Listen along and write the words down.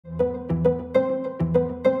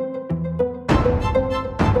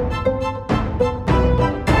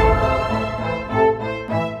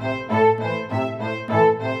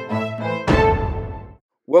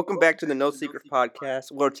back to the No Secrets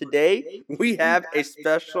podcast, where today we have a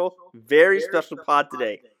special, very special pod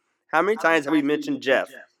today. How many times have we mentioned Jeff?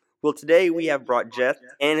 Well, today we have brought Jeff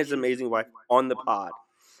and his amazing wife on the pod.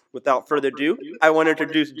 Without further ado, I want to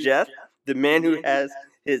introduce Jeff, the man who has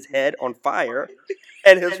his head on fire,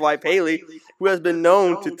 and his wife Haley, who has been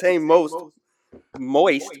known to tame most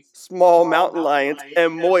moist small mountain lions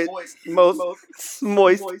and most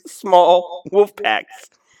moist small wolf packs.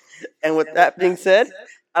 And with that being said,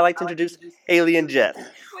 I'd like to introduce Haley and Jeff.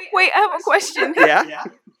 Wait, I have a question. Yeah?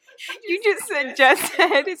 You just said Jeff's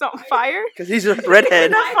head is on fire? Because he's a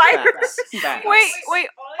redhead. Fire. Wait.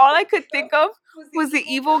 All I could think of was the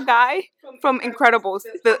evil guy from Incredibles.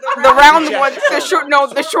 The round one,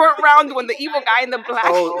 the short round one, the evil guy in the black.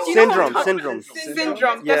 Oh, Syndrome.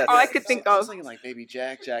 Syndrome. Yes. That's all I could think I was of. thinking like Baby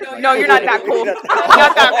Jack. No, you're not that cool. Not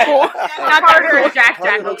that cool. Not that cool.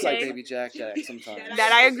 Carter looks like Baby Jack sometimes.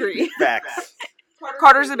 That I agree. Facts.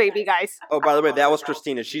 Carter's a baby, guys. Oh, by the way, that was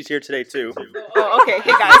Christina. She's here today, too. Oh, okay.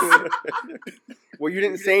 Hey, guys. Well, you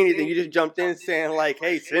didn't say anything. You just jumped in saying, like,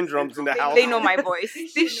 hey, Syndrome's in the house. They know my voice.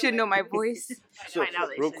 They should know my voice. So,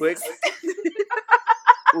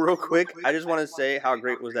 real quick, I just want to say how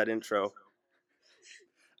great was that intro.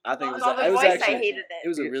 I think I hated it. It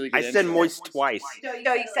was a really good I said intro. moist twice.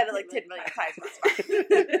 No, you said it like 10 million times. It's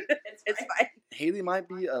fine. It's fine. Haley might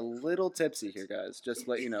be a little tipsy here, guys. Just to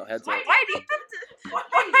let you know, heads up. Why do you have to?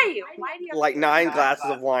 Why do you have Like 9 glasses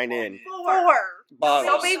of wine in. 4 Bottles.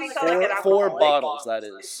 No, baby, sound like an Four alcoholic. bottles, that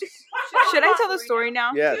is. Should I tell the story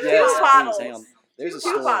now? Yes. Yes, bottles. please, hang on. There's a 2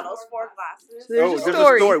 story. bottles, 4 glasses. There's a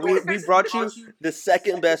story. story. We brought you the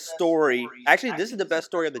second best story. Actually, this is the best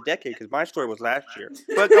story of the decade because my story was last year.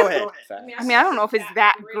 But go ahead. Facts. I mean, I don't know if it's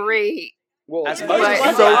that great. Well, As it's much as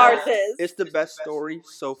What so- ours is. it's the best story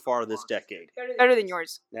so far this decade. Better than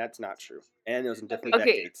yours. That's not true. And it was in different Okay.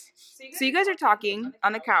 decades. So you guys are talking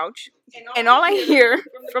on the couch, and all I hear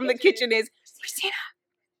from the kitchen is, Christina.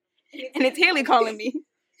 And it's Haley calling me.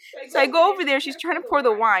 So I go over there. She's trying to pour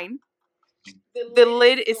the wine. The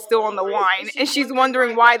lid is still on the wine, and she's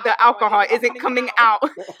wondering why the alcohol isn't coming out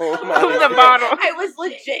Oh of my the God. bottle. I was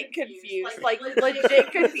legit confused. Like,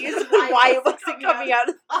 legit confused why it wasn't coming out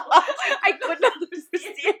of the bottle. I could not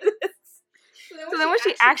understand this. So then when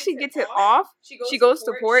she actually gets it off, she goes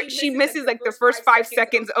to pour it. She misses like the first 5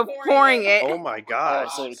 seconds of pouring it. Oh my Oh,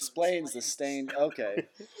 gosh. so it explains the stain. Okay.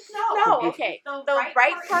 No, okay. The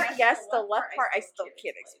right part, yes. The left part, I still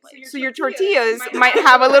can't explain. So your tortillas might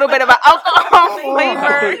have a little bit of an alcohol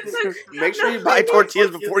flavor. Make sure you buy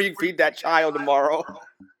tortillas before you feed that child tomorrow.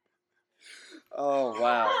 Oh,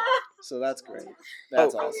 wow. So that's great.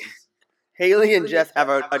 That's awesome. Haley and Jeff have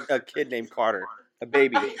a kid named Carter, a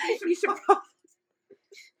baby. You should probably.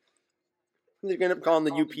 They're going to call him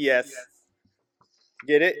the UPS.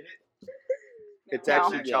 Get it? It's No.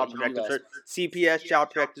 actually Yeah, Child you Protective lost. CPS, Child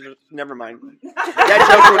Protective. Never mind. That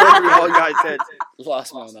joke went over all you guys said.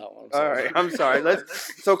 Lost me on that one. All right, I'm sorry.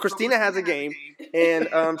 So Christina has a game, and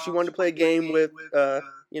she wanted to play a game with,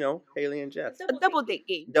 Haley and Jeff. A double date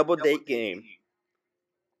game. Double date game.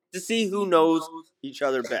 To see who knows each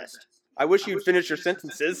other best. I wish you'd finish your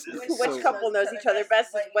sentences. Which couple knows each other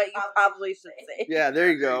best is what you probably should say. Yeah,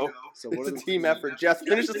 there you go. So what It's are a the team effort. Jeff,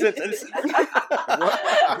 finish the sentence.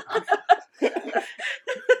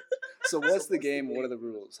 So what's the game? What are the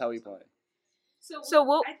rules? How are we playing?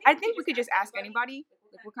 So I think we could just ask anybody.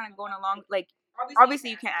 Like we're kind of going along. Like obviously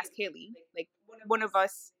you can't ask Haley. Like one of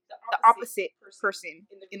us, the opposite person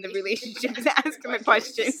in the relationship, is asking the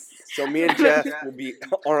question. So me and Jeff will be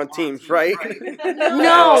on teams, right?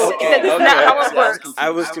 No, Okay, that's not how it works. I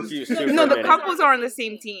was confused too. No, for a the minute. couples are on the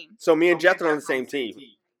same team. So me and Jeff are on the same team.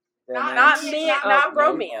 Not me, not Oh,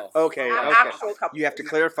 romance. Okay, Not okay. actual couple. You have to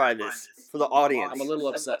clarify this for the audience. I'm a little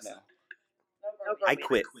upset now. No I romance.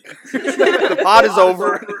 quit. The pod is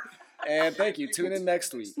over. And thank you. Tune in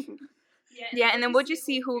next week. Yeah, and then we'll just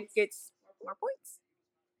see who gets more points.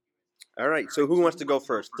 All right, so who wants to go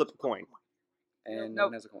first? Flip a coin. And Nope.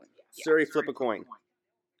 one has a coin. Suri, flip a coin.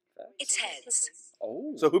 It's heads.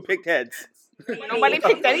 Oh. So who picked heads? Nobody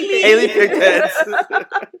picked anything. Haley picked heads.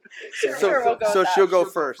 Sure, we'll go So with that. she'll go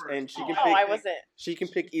first, and she can Oh, I pick. wasn't. She can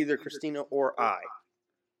pick either Christina or I,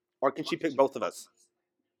 or can she pick both of us?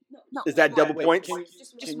 No. Is that double Wait, points? Can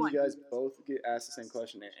you one. guys both get asked the same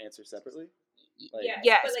question and answer separately? Like,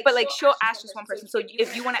 Yes, but like she'll ask just one person. So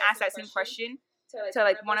if you want to ask that same question to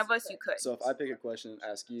like one of us, you could. So if I pick a question and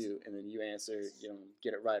ask you, and then you answer,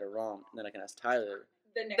 get it right or wrong, and then I can ask Tyler.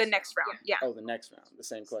 The next round, yeah. Oh, the next round, the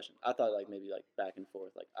same question. I thought maybe back and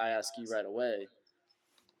forth. Like I ask you right away,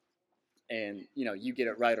 and you get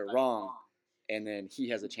it right or wrong, and then he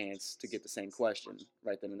has a chance to get the same question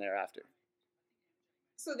right then and thereafter.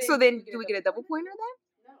 So then, do we get a double pointer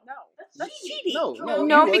then? No, that's cheating. No,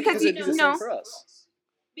 No, you would, because it'd be the no. same for us.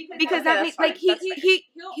 Because Okay, that that's makes like fine.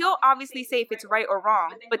 he'll obviously say if it's right or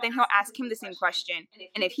wrong, but then he'll ask him the same question,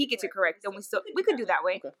 and if he gets it correct, then we could do that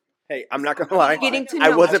way. Okay. Hey, I'm not gonna lie. Getting to I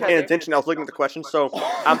know wasn't each paying other. attention. I was looking at the questions. So,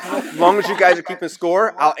 as long as you guys are keeping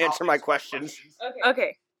score, I'll answer my questions.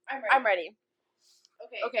 Okay. I'm ready.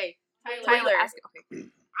 Okay. Tyler, Tyler. ask it. Okay.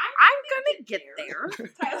 I'm gonna get there.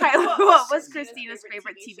 Tyler, what was Christina's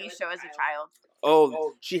favorite TV show as a child?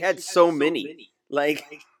 Oh, she had so many.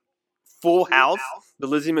 Like Full House, the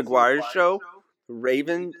Lizzie McGuire show,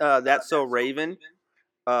 Raven, That's So Raven.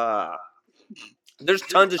 There's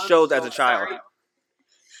tons of shows as a child.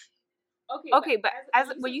 Okay, but as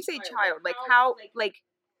when you say child, like how like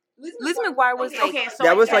Lizzie McGuire was like Okay, so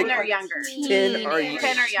That was 10 like or younger. 10 or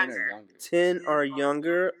 10 or younger. 10 or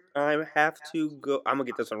younger. I have to go. I'm gonna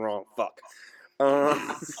get this one wrong. Fuck.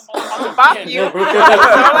 I'll bop you.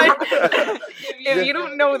 If you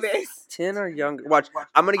don't know this. 10 or younger. Watch,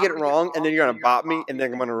 I'm gonna get it wrong, and then you're gonna bop me, and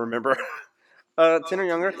then I'm gonna remember. 10 or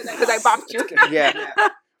younger. Because I bopped you. Yeah.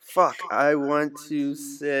 Fuck. I want to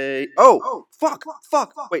say. Oh, fuck.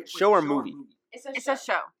 Wait, show or movie? It's a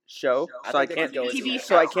show. Show. I So I think can't. they could go TV with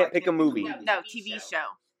So I show. can't pick a movie. No, TV show.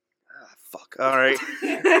 Fuck. All right.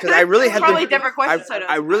 Because I really had Probably the. different questions.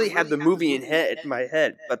 I really have the movie in my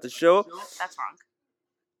head, but the show. That's wrong.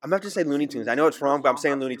 I'm not to say Looney Tunes. I know it's wrong, but I'm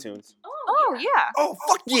saying Looney Tunes. Oh yeah. Oh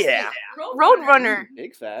fuck yeah! Roadrunner.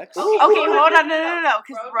 Big facts. Okay, hold on, no.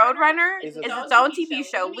 Because Roadrunner Is is it- its own TV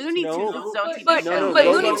show. Looney No. Tunes is its own TV But show. but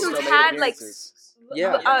no, Looney no, Tunes no, had like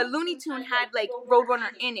Yeah. Looney Tune had like Roadrunner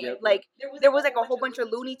in it. Yep. Like there was like a whole bunch of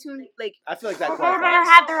Looney Tune like I feel like that Roadrunner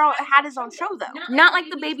qualifies. had his own show though. not like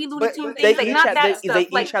the baby Looney But Tune they things, like each not had that stuff. they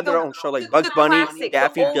like each had the- their own show, like Bugs the Bunny, classic,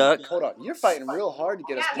 Daffy the old- Duck. Hold on, you're fighting real hard to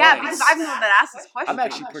get us Yeah, points. because I'm the one that asked this question. I'm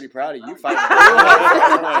actually pretty proud of you fighting real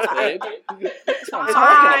hard for points, babe. That's what I'm talking Fine,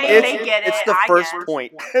 about. they get it, It's the I first guess.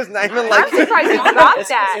 point. It's not even I'm like surprised you got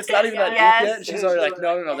that. It's not even that Yes. deep yet. And she's already like,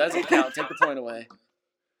 no, that doesn't count. Take the point away.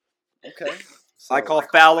 Okay. I call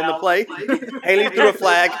foul on the play. Haley threw a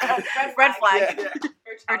flag. Red flag.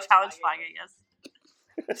 Or challenge flag, I guess.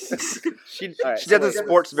 She All right, she so does the wait.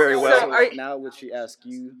 sports very well. So are- Now would she ask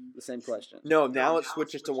you the same question? No, now it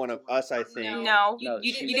switches to one of us. I think. No, No,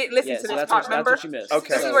 you she- didn't listen Yeah, to so this that's part, what, remember? that's what you missed.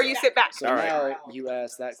 Okay. This is where you sit back. So All right. now you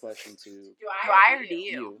ask that question to Do I or do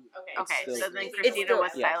you? you. Okay, It's so still- then It's Christina, still-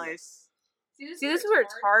 what's yeah. Tyler's? See, this is where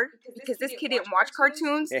it's hard because this kid didn't watch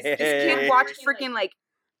cartoons. This Hey. kid watched freaking like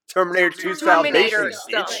Terminator 2's Terminator Foundation.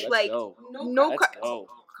 stuff. bitch. Let's Like go. no. Let's go.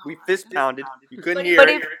 We fist pounded. You couldn't hear But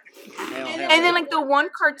it. And then like the one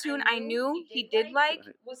cartoon I knew he did like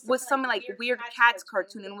was some like weird cats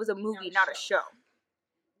cartoon and it was a movie, not a show.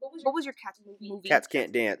 What was your cat's movie? Cats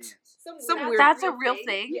can't dance. Some weird. That's a real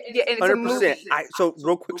thing. Yeah, and it's a 100%. movie. So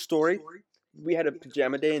real quick story. We had a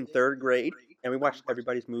pajama day in 3rd grade, and we watched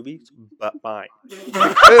everybody's movies but mine. Did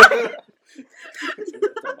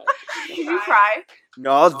you cry?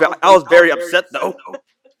 No, I was very upset though.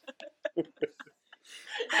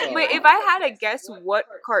 Wait, if I had to guess what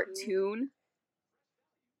cartoon,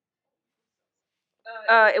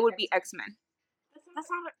 it would be X-Men. That's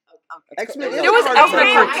not a... X-Men. There was X-Men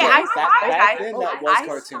X-Men cartoons. Okay, I saw it. Back then, that was I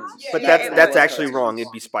cartoons. But Yeah, that's it actually wrong.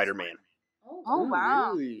 It'd be Spider-Man. Oh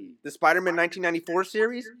wow! Really? The Spider-Man 1994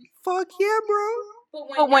 series. Fuck yeah, bro.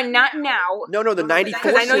 But when not now, No, the 94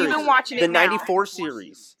 because I know series. you've been watching it The now. 94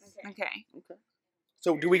 series. Okay.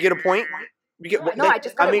 So do we get a point? We get. No, I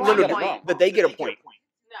just got I mean, one no, point. but they get a point.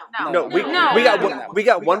 No. No, we No.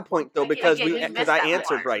 got one point though because Again, you I missed that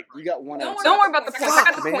answered one. right. You got one out of Don't worry about the points. I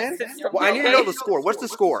got Fuck, the man. point system. Well, I need to know the score. What's the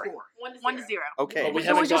score? 1-0. Okay. But we It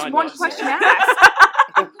haven't was just gone one yet, so- question asked.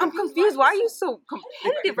 I'm confused. Why are you so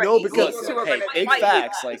competitive right No, now? because- These two are Hey, gonna big fight.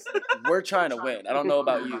 facts. Like, we're trying to win. I don't know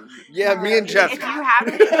about you. Yeah, me and Jeff. If you don't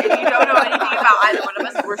know anything about either one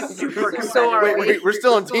of us, we're super competitive. So are we. Wait, we're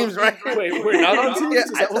still on teams, right? Wait, we're not on teams? Yeah,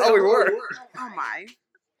 Is I that what thought we were. Oh my.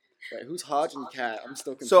 Wait, who's Hodge and Cat? I'm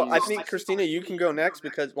still confused. So I think Christina, you can go next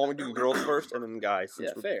because we do girls first and then guys.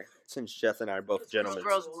 Yeah, fair. Since Jeff and I are both gentlemen,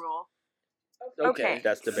 Girls rule. Okay.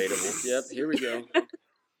 that's debatable. Yep, here we go.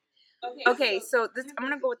 Okay, so this I'm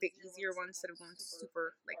gonna go with the easier one instead of going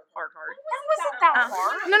super like hard. That wasn't that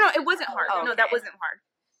hard. No, it wasn't hard. Oh, No, that okay. wasn't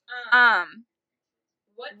hard.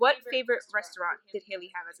 What favorite restaurant did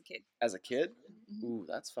Haley have as a kid? As a kid? Ooh,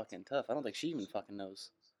 that's fucking tough. I don't think she even fucking knows.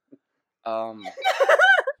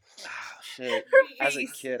 Shit. As a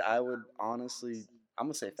kid, I would honestly, I'm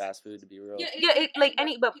gonna say fast food to be real. Yeah, it, like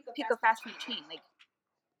any, but pick a fast food chain. Like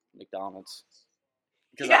McDonald's.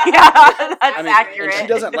 Because Yeah, I that's mean, accurate. and she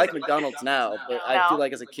doesn't like McDonald's now, but I No. feel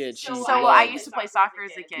like as a kid, she So loved, I used to play soccer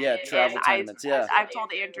as a kid. Yeah, travel and tournaments, yeah. I've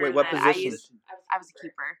told Andrew Wait, what that position? I was a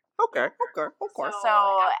keeper. Okay. So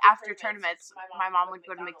after tournaments, my mom would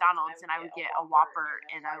go to McDonald's and I would get a Whopper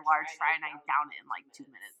and a large fry and I'd down it in like 2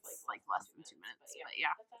 minutes, like less than 2 minutes. But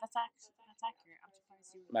yeah, that's accurate. I'm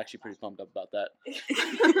surprised you. I'm actually pretty pumped up about that.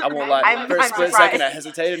 I won't lie. I'm For a split surprised. second, I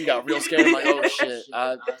hesitated and got real scared. I'm like, oh shit,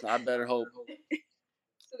 I better hope.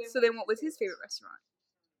 So then, what was his favorite restaurant?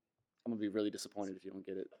 I'm gonna be really disappointed if you don't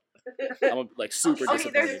get it. I'm gonna be like super Okay,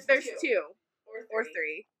 disappointed. there's 2 or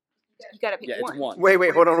 3. You gotta pick Yeah, it's one. one.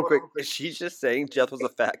 Wait, hold on real quick. Is she just saying Jeff was a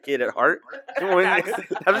fat kid at heart?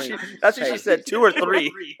 That's what she said, 2 or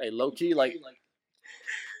 3. Hey, low key, like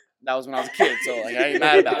that was when I was a kid, so like I ain't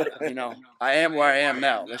mad about it. You know, I am where I am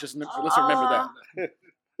now. Let's remember that.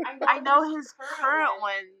 I know his current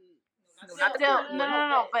one. No, not the Still, current one.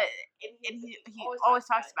 no, but and he always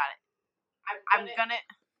talks about it. I'm gonna.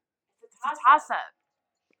 It's a toss up.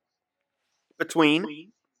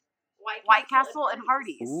 Between? White Castle and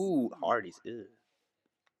Hardee's. Ooh, Hardee's. Ew.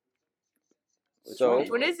 Which So- one? Which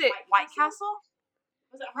one is it? White Castle?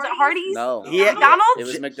 Was it Hardee's? No. Yeah. McDonald's? It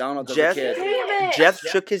was McDonald's as Jeff, a kid. Damn it. Jeff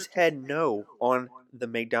shook his head no on the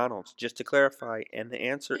McDonald's, just to clarify, and the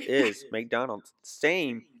answer is McDonald's.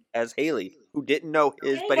 Same as Haley, who didn't know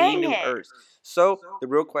his, but he knew Dang it. hers. So the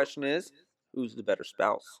real question is, who's the better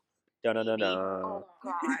spouse? Dun-dun-dun-dun. Oh,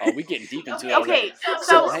 God. Oh, we getting deep into it. Okay, already.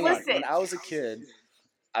 so hang on. listen. When I was a kid,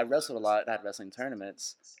 I wrestled a lot. I had wrestling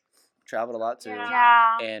tournaments. Traveled a lot too.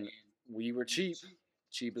 Yeah. And we were cheap.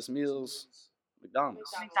 Cheapest meals, McDonald's.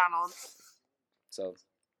 McDonald's. So,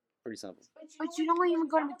 pretty simple. But you don't even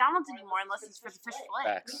go to McDonald's anymore unless it's for the fish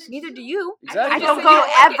fillet. Facts. Neither do you. Exactly. I don't said go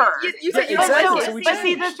you- ever. You said you Yeah, exactly, don't. so we But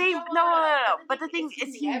see, the changed. thing, no. But the thing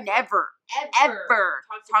is, he never, ever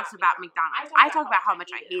talks about McDonald's. I talk about how much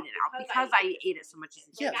I hate it now because I ate it so much as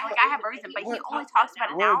a kid. Yeah, Like, I have a reason, but he only talks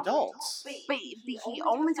about it We're now. adults. But he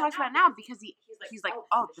only talks about it now because he's like,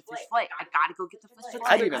 oh, the fish fillet. I gotta go get the fish fillet.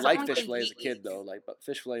 I didn't even That's like the only fish thing fillet he as a kid eats. though. Like, but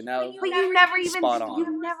fish fillet now. But you never even, Spot on.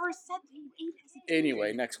 you never said that you ate it as a kid.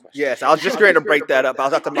 Anyway, next question. Yes, I was just going to break that up. I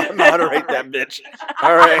was about to moderate that bitch.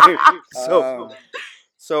 All right.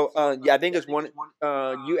 So, yeah, I think it's one.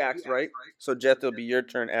 You asked, right? So, Jeff, it'll be your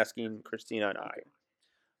turn asking Christina and I.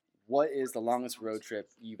 What is the longest road trip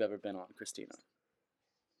you've ever been on, Christina?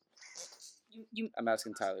 I'm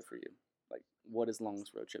asking Tyler for you. Like, what is the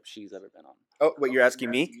longest road trip she's ever been on? Oh, wait, you're asking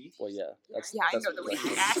me? Well, yeah. That's, Yeah, I that's know the way what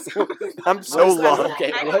you question. asked. I'm so What is the- lost.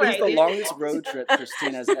 Okay, I what is the played. longest road trip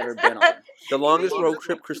Christina's ever been on? The longest road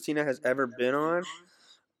trip Christina has ever been on.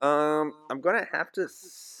 I'm gonna have to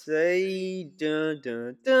say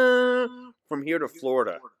from here to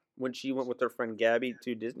Florida when she went with her friend Gabby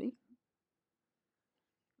to Disney.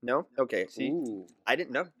 No? Okay, see, Ooh. I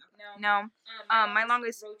didn't know. No. My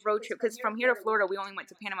longest road trip, because from here to Florida, we only went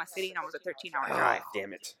to Panama City, and it was a 13-hour Ah, drive.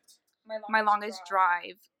 damn it. My longest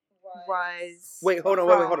drive was. Wait, hold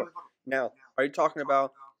on. Now, are you talking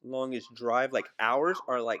about longest drive, like hours,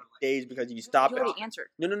 or like days because you stop You at... already answered.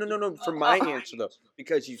 No. For my answer though,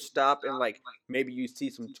 because you stop and like maybe you see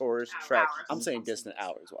some tourist tracks. I'm saying distant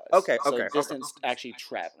hours wise. Okay, So okay. distance actually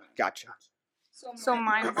traveling. Gotcha. So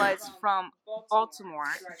mine was from Baltimore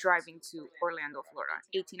driving to Orlando, Florida.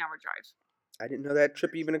 18-hour drive. I didn't know that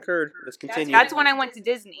trip even occurred. Let's continue. That's when I went to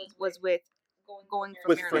Disney. Was with going from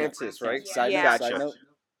With Maryland. Francis, right? Side Yeah. note, Gotcha. side note,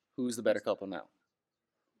 who's the better couple now?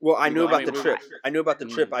 Well, I You knew know, about I the mean, trip. I knew about the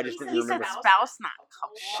trip. I just didn't He said remember. spouse, not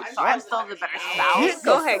couple. So I'm still the better spouse.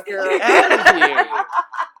 Go ahead, girl. Out of here.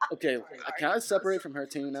 Okay, can I separate from her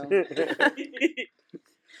team now?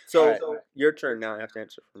 So, Alright. your turn now. I have to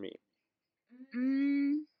answer for me.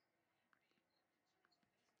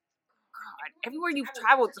 God, everywhere you've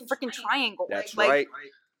traveled, it's a freaking triangle. That's like, right.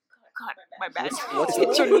 God, my bad.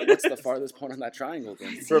 What's the farthest point on that triangle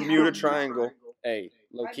then? Bermuda Triangle. Hey,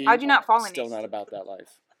 low key. How'd you not fall in Still it? not about that life.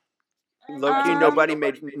 Low key,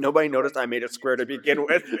 nobody noticed I made a square to begin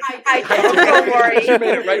with. I don't worry. You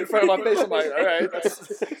made it right in front of my face. I'm like, all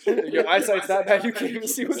right, your eyesight's that bad, you can't even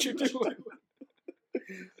see what you're doing.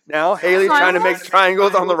 Now Haley's trying to make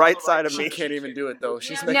triangles on the right side of She me. can't even do it though.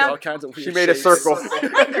 She's making Now- all kinds of weird She made a shapes. circle.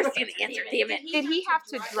 Let Christina answer, damn it. Did he have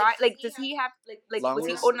to drive? Like, does he have like? Was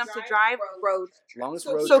he Longest- old enough to drive? Road. Longest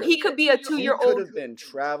road So trip. he could be a He 2-year-old. could have been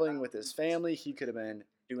traveling with his family. He could have been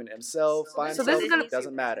doing it himself by So himself. this is gonna- It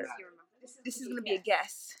doesn't matter. This is gonna be a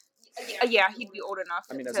guess. Yeah, he'd be old enough.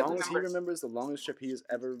 I mean, as to long as he remember. remembers the longest trip he has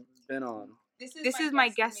ever been on. This is my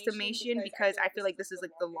guesstimation because I feel like this is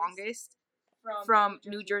like the longest from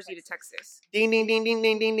New Jersey to Texas. Ding, ding, ding, ding,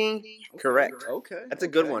 ding, ding, ding. Correct. Okay. That's a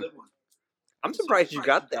good one. I'm surprised you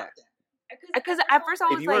got that. Because at first I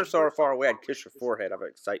was If you weren't like, so far away, I'd kiss your forehead of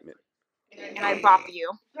excitement. and I bop you.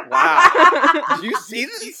 Wow. Do you see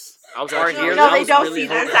this? I was Or actually, hear No, this? they I was don't really see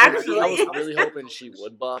this, hoping- actually. I was really hoping she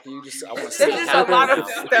would bop you. I want to see There's it just a happen lot of now.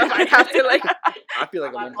 stuff I'd have to like I feel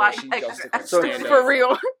like at one point she just took a So- stand for up.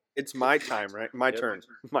 real. It's my time, right? My Yep. turn.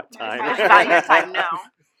 My time. It's not your time now.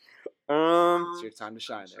 It's your time to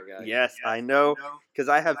shine there, guy. Yes, I know, because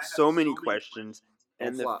I have so many questions. Don't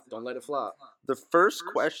And flop. Don't let it flop. the first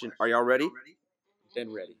question, are y'all ready?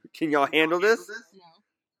 Then ready. Can y'all handle this?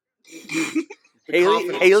 The Haley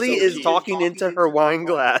confidence Haley so is key. talking into her wine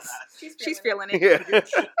glass. She's feeling it. Yeah.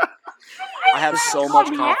 I have so Call much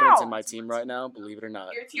me confidence out. in my team right now, believe it or not.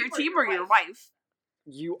 Your team or your wife?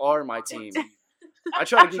 You are my team. I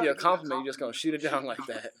try to give you a compliment, you're just gonna shoot it down like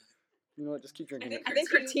that. You know what? Just keep drinking it. I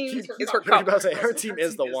think her team Keep- is her I was cup. about to say, her team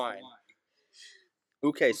is the wine.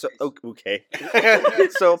 Okay, so okay.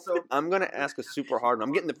 So I'm gonna ask a super hard one.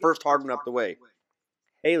 I'm getting the first hard one up the way.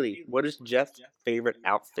 Haley, what is Jeff's favorite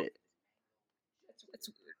outfit?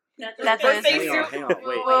 That's Birthday Hang on, suit. hang on,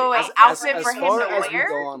 wait. Wait, outfit for him far to as we wear?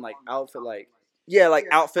 go on, like, outfit, like, Yeah, like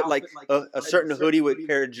outfit, like a certain hoodie with a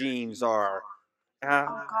pair of jeans, or Oh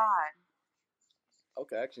God!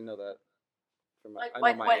 okay, I actually know that. From my, I know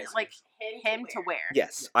Like my what? answer. Like him to wear?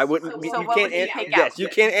 yes, I wouldn't. So you what can't. would you An- pick yes, out? you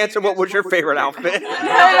can't answer what was your favorite outfit. No,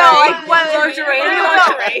 like what lingerie?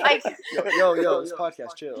 No, like Yo, this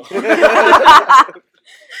podcast, chill.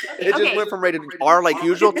 It just Okay. went from rated R like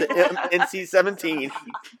usual to NC-17.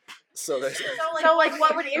 So there's so like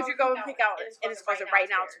what would Andrew go and pick out in his closet right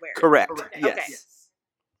now to wear? Correct. Okay. Yes.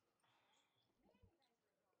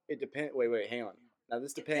 it depends. Wait, hang on. Now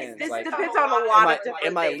this depends. This like, depends on a lot of different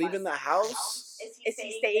am I things. leaving the house? Is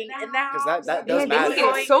he staying in the house? Because that does Man, matter.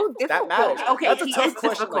 this is so difficult. That matters. Okay, That's a he tough is question.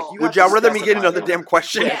 Like, difficult. you Would have to y'all rather me get specify another it. damn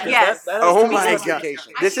question? Yeah, 'cause Yes. that is Oh to be my god.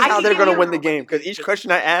 specification. This is I how can they're give gonna you- win the game. Because each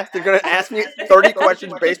question I ask, they're gonna ask me 30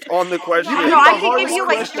 questions based on the question. No, picked I the can give hardest you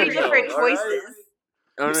like question, 3 different though, alright? choices.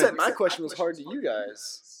 You said my question was hard to you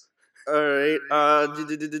guys. All right.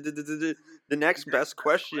 The next best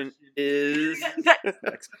question is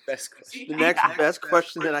Next best question. the next best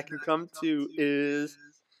question that I can come to is,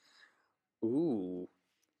 ooh,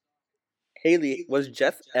 Haley, was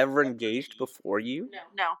Jeff ever engaged before you?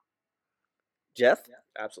 No. Jeff?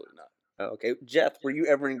 Absolutely not. Oh, okay, Jeff, were you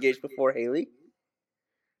ever engaged before Haley?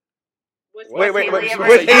 Was Wait, Haley ever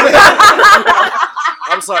wait. engaged?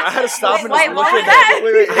 I'm sorry, I had to stop and Wait, just what look was at that?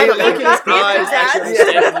 Wait, I had to look in his Haley, eyes, that? actually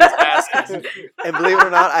understand what he's asking. And believe it or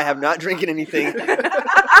not, I have not drinking anything.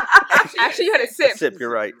 Actually, you had a sip. Sip, you're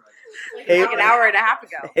right. Like an hour and a half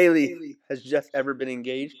ago. Haley, has Jeff ever been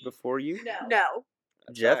engaged before you? No.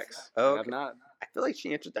 Jeff? Facts. Oh, I have okay. not. I feel like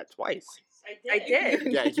she answered that twice. I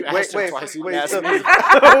did. Yeah, you Wait, asked her twice. You wait, asked so- me.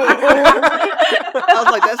 I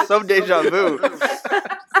was like, that's so deja vu.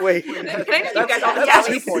 Wait. Thank you guys. That's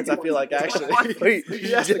Yeah. 2 points, I feel like, actually. Wait,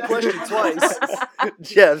 You asked the question twice.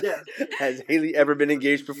 Jeff, has Haley ever been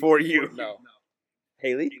engaged before you? No.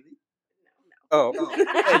 Haley? Oh. Hey, you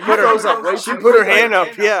Put her- froze up way she too put her quick. hand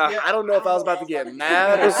up, yeah. I don't know if I was about to get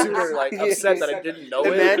mad or super like upset that I didn't know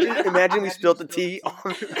it. Imagine we spilled the tea on.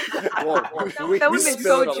 Whoa. That We would've been so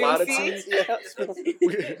spilled a lot of juicy.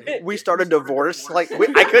 tea. We started divorce. Like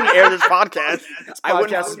I couldn't air this podcast. This I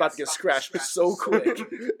wouldn't. podcast is about to get scratched so quick.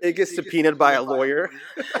 It gets subpoenaed by a lawyer.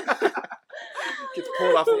 Gets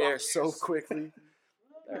pulled off the air so quickly.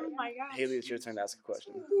 All right. Oh my god. Haley, it's your turn to ask a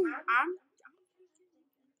question.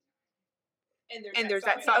 And there's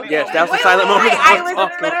that silent Yes, moment. that was the silent moment. I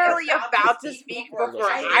was literally about to speak before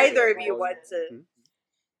either of you went to.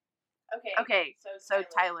 Okay, so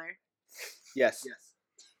Tyler. Yes.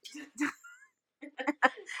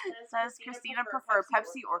 Says Christina prefer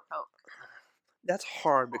Pepsi or Coke? That's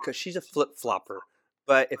hard because she's a flip flopper.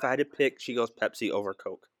 But if I had to pick, she goes Pepsi over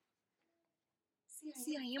Coke.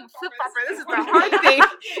 See, I am a flip flopper. This is the hard thing.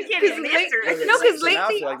 You can't even answer it. No, because So now I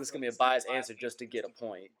lately, feel like this is gonna be a biased answer just to get a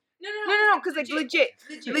point. no, because like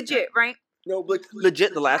legit, right? No, but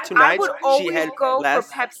legit, the last 2 I nights would she always had go for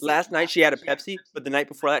last Pepsi. last night she had a Pepsi, but the night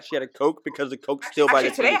before that she had a Coke because the Coke's still by Actually,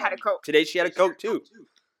 the today I tea. had a Coke. Today she had a Coke too.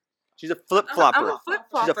 She's a flip I'm flopper. a flip She's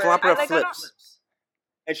flopper. a flopper I of like, I don't- flips,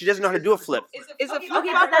 and she doesn't know how to do a flip. Is a flip Okay, but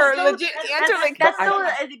flopper that's a still- legit answer? Like That's I- still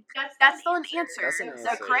an answer. That's an The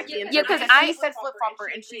answer. correct answer. Yeah, 'cause because I- I said flip flopper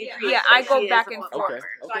and she agreed. Yeah, so I go she is back a and flip forth. Okay.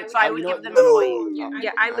 flopper. Okay. So I You would know give what? them a point.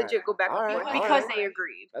 Yeah, I legit go back and Alright, forth. alright. Because they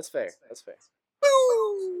agreed. That's fair. That's fair.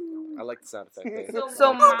 I like the sound effect there.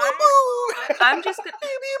 So I'm just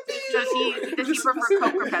gonna. Does he prefer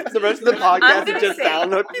Coke or Pepsi? The rest of the I'm podcast gonna is just say-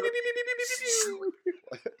 sound.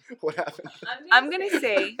 What happened? I'm gonna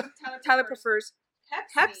say Tyler prefers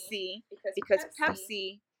Pepsi because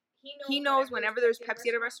Pepsi he knows whenever there's Pepsi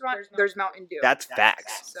at a restaurant, there's Mountain Dew. That's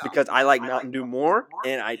facts. So. Because I like Mountain Dew more,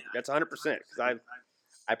 and that's 100%. Because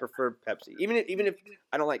I prefer Pepsi, even if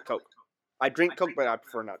I don't like Coke. I drink Coke, but I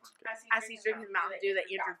prefer not to. As he's drinking Mountain Dew that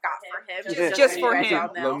Andrew got for him. Just for so you guys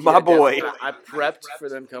him. all know. My boy. I prepped for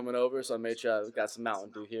them coming over, so I made sure I got some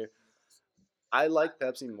Mountain Dew here. I like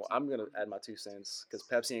Pepsi more. I'm gonna add my 2 cents because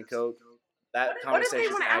Pepsi and Coke. That What if they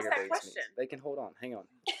conversation wanna ask that aggravates me. question? They can hold on. Hang on.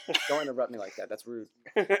 Don't interrupt me like that. That's rude.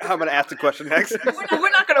 I'm gonna ask the question next. We're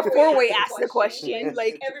not gonna 4-way ask the question.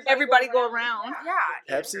 Like everybody go around.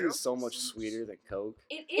 Yeah. Pepsi is so much sweeter than Coke.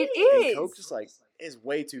 It And is. Coke just like is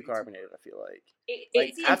way too carbonated. I feel like.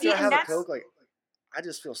 It's After I and have a that's- Coke, like I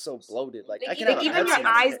just feel so bloated. Like I can like have a even Pepsi your and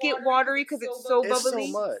I'm eyes okay. get watery because it's so It's bubbly.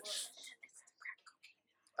 so much.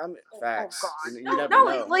 I'm facts. God. You No, never no,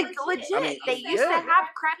 know. like legit. I mean, they used yeah. to have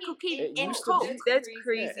crack cocaine It in used to Coke. be. That's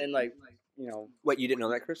crazy. And like Wait, you didn't know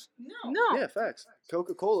that, Chris? No. yeah, facts.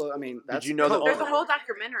 Coca-Cola. I mean, that's you know the Coke. There's a whole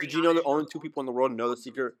documentary. Did you know that only 2 people in the world know the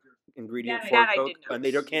secret ingredient for That I Coke, did know. and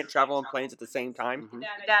they can't travel on planes at the same time? Mhm.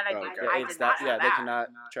 That I Oh, did. okay. I It's did that. not know Yeah, they that. cannot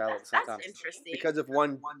travel at the same That's time. interesting. Because if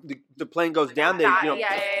the plane goes down, they yeah, you know. yeah.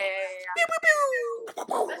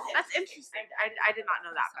 That's interesting. I did not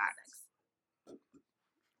know that fact.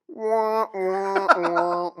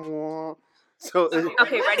 So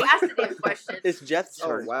Okay, ready? Ask the damn question. it's Jeff's Oh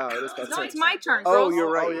turn. wow, it is that No, time. it's my turn. Oh, girls.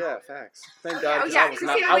 you're right. Oh yeah, facts. Thank God. Oh, 'cause yeah, I was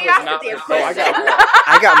not. Christina, I we was asked not the damn prepared. Oh, I got question.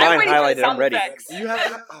 I got I'm mine ready for the highlighted. I'm sound ready. effects. You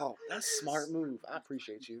have. Oh, that's a smart move. I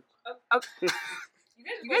appreciate you.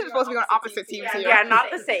 You guys are supposed to be on opposite teams here. Yeah,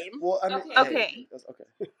 not the same. Well, I mean, Okay. hey, that's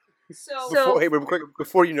okay. So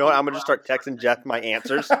Before you know it, I'm gonna just start texting Jeff my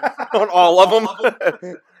answers on all of them.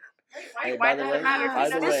 Hey, Why by the does way, it matter if by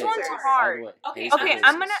he the knows This way, one's answers? by the hard. way, Okay, Hayes okay, is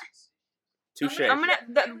I'm racist. gonna Touche.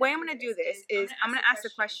 the way I'm gonna do this is I'm gonna ask the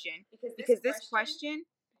question because this question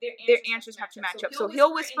their answers have to match up. So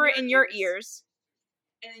he'll whisper it in your ears,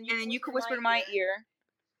 and then you could whisper to my ear.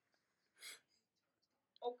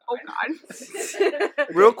 Oh God!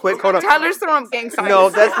 Real quick, hold on. Tyler's throwing gang signs. No,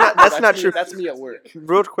 that's not me, true. That's me at work.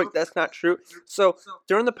 Real quick, that's not true. So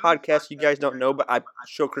during the podcast, you guys don't know, but I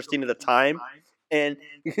show Christina the time, and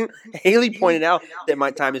Haley pointed out that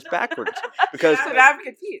my time is backwards because So now I'm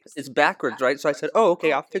confused. it's backwards, right? So I said, "Oh,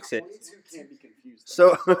 okay, I'll fix it."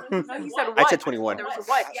 So No, he said what? I said 21. There was a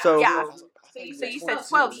what? So- yeah. So you said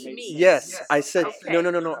 12 to me. yes, I said Okay.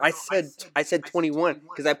 no. I said 21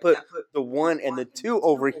 because I put the 1 and the 2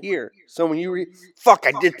 over here. So when you fuck,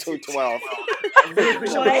 I did 12.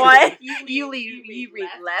 What? You read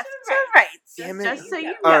left to right. Damn it. Just so you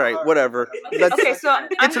know. All right, whatever. Let's Okay, so I'm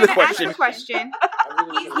get to the gonna ask question. the question.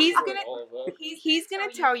 He's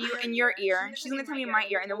gonna tell you in your ear. She's gonna tell me in my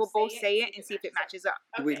ear, and then we'll both say it and see if it matches up.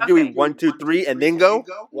 Do we 1, 2, 3 and then go?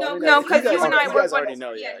 No, 'cause you and I you were- guys already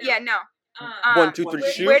know. Yeah. Yeah, no. 1, 2,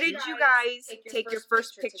 3, shoot. Where did you guys take your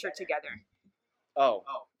first picture together? Oh,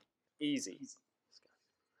 easy.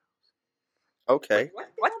 Okay,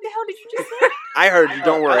 What the hell did you just say? I heard you.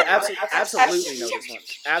 Don't worry. I absolutely know this one.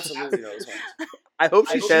 Absolutely know this one. I hope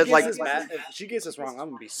she If says gets like. this if she gets this wrong, I'm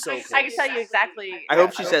gonna be so pissed. I can tell you exactly. I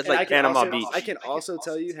hope she says And I like can Panama also- Beach. I can also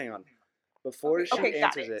tell you, hang on, before she Okay,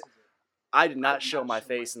 got answers it. it, I did not show my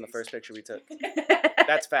face in the first picture we took.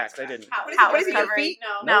 That's facts. I didn't. How What is is it, your covering? feet?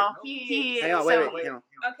 No, he. Hang on, so- wait. Hang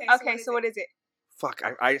on. Okay, so what is it? Fuck,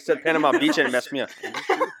 I said Panama Beach and it messed me up.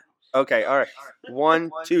 Okay, all right. 1,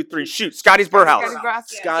 2, 3, shoot. Scotty's Birdhouse.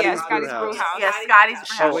 Scotty's Scotty's Brewhouse. Brewhouse. Yeah, Scotty's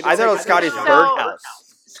Oh, Brewhouse. I thought it was Scotty's So- Birdhouse.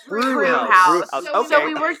 Brewhouse. Brewhouse. So Okay.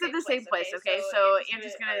 we worked at the same place, okay? So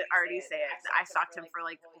Andrew's gonna already say it. I stalked him for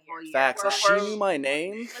like a whole year. Facts. We're- She we're- knew my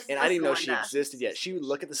name, and I didn't know she Linda. existed yet. She would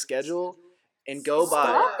look at the schedule and go by.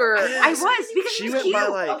 Stalker. I was because She he was went cute. by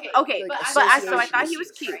like Okay, like so I thought he was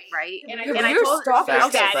associations. cute, right? And I you're told stalker Facts,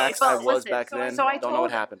 status. facts. But I was listen, back then. so I Don't know what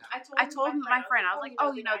told- happened. I told my friend, I was like,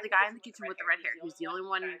 oh, you know, the guy in the kitchen with the red hair. He was the only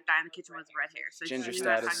one guy in the kitchen with the red hair. So Ginger she knew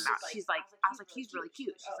what I was status. talking about. She's like, I was like, he's really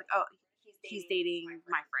cute. She's like, oh, he's dating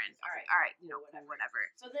my friend. I was like, all right, you know, cool, whatever.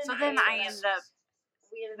 So then I ended up.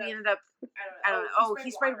 We ended up. I don't know. Oh,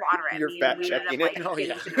 he sprayed water at You're me. fact And we ended checking up, it. like, Oh,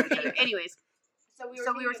 getting yeah. to know each other. Anyways. So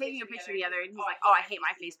we were taking a picture together, and he's like, "Oh, I hate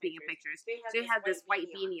my face being in pictures." So he had this white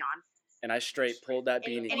beanie on, And I straight pulled that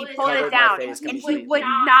beanie. and he pulled covered it down, my face and he completely. would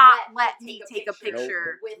not let me take a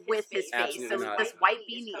picture with his face. Absolutely So not. this white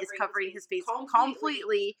beanie is covering his face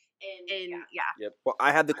completely, and yeah. Well,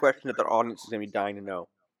 I have the question that the audience is going to be dying to know.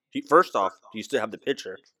 First off, do you still have the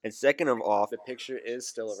picture? And second of all, The picture is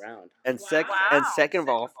still around. and Wow. second of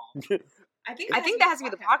all, I think that has to be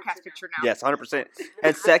the podcast picture now. yes, 100%.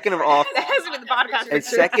 And second of all, That has to be the podcast picture. and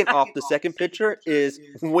second off, the second picture is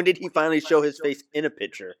when did he finally show his face in a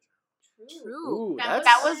picture? True. Ooh,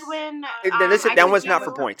 That was when. I That took was not you-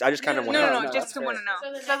 for points. I just kind of No, want no, to no, no, just that's to fair. want to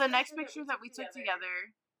know. So the next picture that we took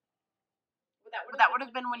together, that would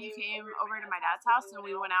have been when you came over to my dad's house and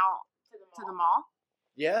we went out to the mall.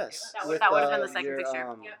 Yes. That would have been the second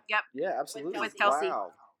picture. Yep. Yeah, absolutely. With Kelsey.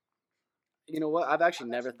 Wow. You know what? I've actually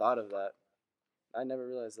never thought of that. I never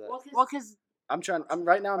realized that. Well, because I'm trying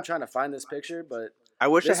to find this picture, but I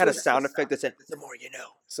wish I This had a was- sound effect that said, "The more you know."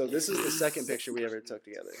 so this is the second picture we ever took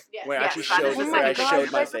together. Where I Yes, actually that showed is the where I second showed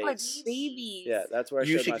picture. my You guys look like face. babies. Yeah, that's where I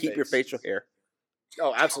You showed should my keep your face. facial hair.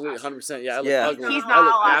 Oh, absolutely, 100%. Yeah, I look Yeah. ugly. he's I not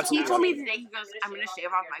look allowed. He absolutely told me ugly. today, he goes, I'm going to shave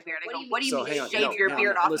off my beard. I go, what do you So mean hang on, shave no, your hang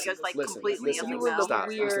beard on. off? Listen, He goes, like, listen, completely. listen. I'm You like, look no. Stop.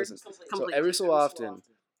 weird. Just listen. So Completely. every so often,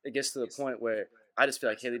 it gets to the point where I just feel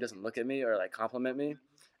like Haley doesn't look at me or like compliment me,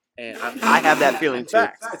 and I have that feeling too.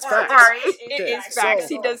 Facts. It's facts. Sorry. It Okay, is facts. so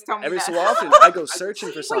He does tell me Every that. so often, I go searching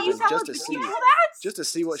for Wait, something you tell just other to see, people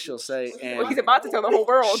that? what she'll say, and Well, he's about to tell the whole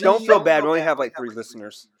world. Don't feel bad. We only have like 3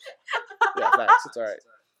 listeners. yeah, facts. It's all right.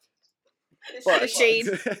 The shade.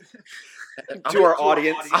 To our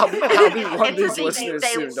audience. I'll be one of these listeners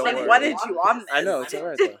soon. Don't worry. wanted you on this. I know it's all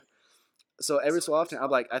right though. So every so often, I'm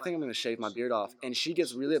like, I think I'm gonna shave my beard off, and she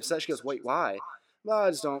gets really upset. She goes, "Wait, why?" No,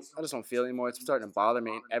 I just don't feel it anymore. It's starting to bother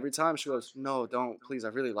me. And every time she goes, "No, don't, please. I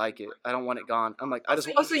really like it. I don't want it gone." I'm like, I just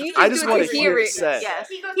Oh, so you I just just do it want to to hear hear it. it said. Yes.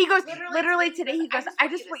 He goes, literally today, he goes, I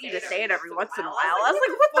just want you to say it every once in a while. I was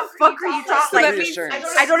like, what the fuck are you It's talking the that like? means- reassurance.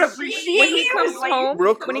 I don't appreciate When he it. comes Like, home,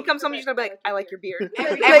 Real when he comes home, he's gonna be like, "I like your beard."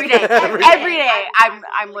 every day, every day,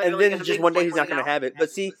 I'm literally And then gonna just be one day he's not pointing going to out. have it.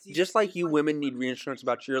 But see, just like you women need reassurance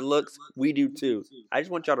about your looks, we do too. I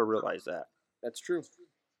just want y'all to realize that. That's true.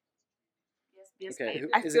 Yes, Okay, babe. who-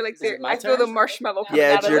 I is feel it- like is it my I feel the turn? marshmallow coming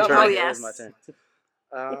Yeah, out it's of your the turn. Oh, mic. It yes. is my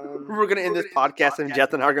turn. We're going to end this podcast and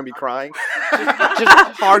Jeff and I are going to be crying.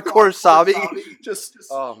 just hardcore sobbing. Just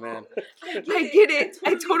oh man, I get it.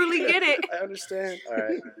 I totally get it. I understand. All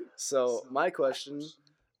right. So my question,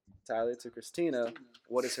 Tyler, to Christina,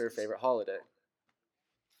 what is her favorite holiday?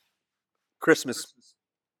 Christmas.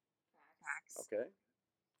 Okay.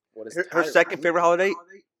 What is Her Tyler- second favorite holiday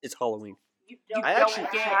is Halloween.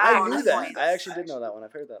 I knew that. I actually did know that one.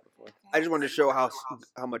 I've heard that before. I just wanted to show how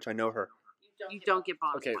much I know her. You don't get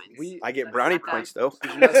bonus Okay, points. I get brownie points though.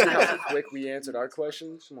 Did you not see how quick we answered our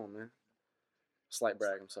questions? Come on, man. Slight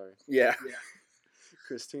brag. I'm sorry. Yeah.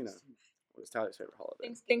 Christina, what is Tyler's favorite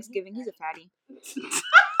holiday? Thanksgiving. He's a fatty.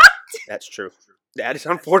 That's true. That is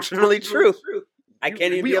unfortunately true. I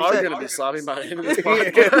can't even We be are upset. going to be sobbing by the end of this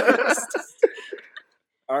podcast.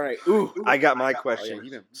 All right. Ooh, I got my Oh, yeah, question.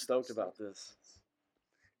 you've been stoked about this.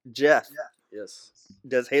 Jeff, Yes.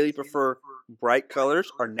 does Haley prefer bright colors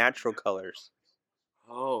or natural colors?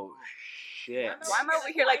 Oh, shit. Why am I over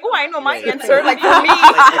here like, oh, I know my Yeah. answer? Like for me,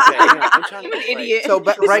 I'm trying I'm an to, idiot. So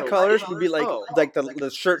bright So- colors would be like Oh. the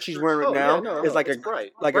shirt she's wearing right Oh, now yeah, no, is like it's a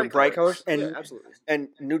bright. like a bright colors. colors, and yeah, absolutely. and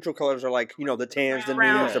neutral colors are like the tans, the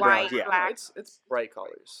Brown, nudes, the browns. white, Yeah. black. It's bright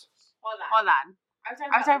colors. Hold on. I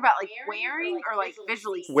was talking about like wearing or like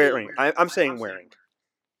visually seeing. Wearing. I'm saying wearing.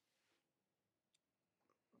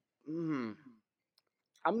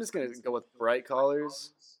 I'm just gonna go with bright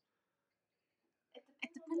colors. It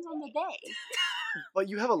depends on the day. But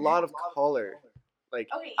you have a lot of color. Like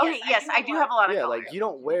Okay, yes, I do have a lot of yeah, color. like you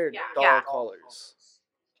don't wear dull Yeah. colors.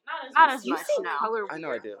 Not as You much, say no. color I know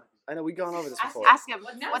I weird. do. I know we've gone over this before. Ask him.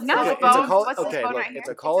 What's No. this Okay, it's a bone? collar. What's this Okay, bone look, right it's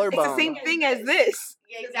here? a collarbone. It's the same thing as this.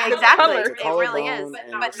 Exactly. color. It's a It really is, collarbone,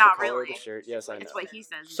 and but it's the not color of really. the shirt. Yes, I know. It's what he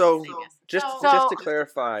says. So Yes. just So- to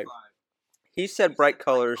clarify, he said bright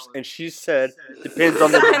colors, and she said depends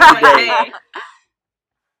on the Depends on the day. day.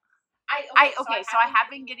 Okay, so I have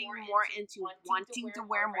been getting more into wanting to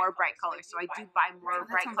wear more bright colors. So I do buy more That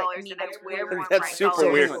bright sounds like colors me. and I That's wear weird. more That's bright super So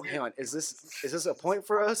colors. weird. hang on. Is this a point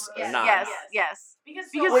for us or not? Yes. Because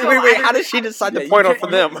Wait. How does she decide Yeah, the you point can't- off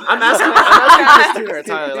of them? I'm asking Christina or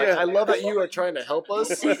Tyler. Like, Yeah. I love that you are trying to help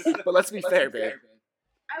us, but let's be fair, babe.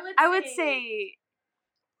 I would say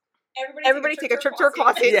Everybody take a trip to her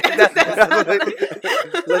closet.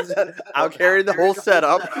 I'll carry the whole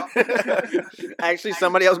setup. Actually,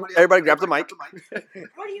 everybody grab the mic.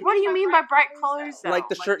 what do you mean by bright colors? Though? Like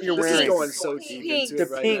the shirt you're This wearing. is going so deep Pink. into The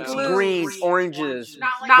it right pinks, now. greens, oranges.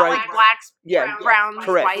 not bright- like blacks, Yeah, browns,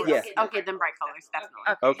 correct, whites. yeah. Okay, then bright colors,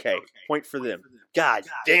 definitely. Okay, point for them. God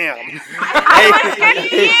damn. I was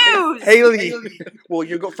confused. Haley. Well,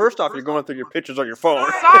 you go. First off, you're going through your pictures on your phone.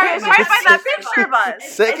 Sorry, I was trying to find that picture of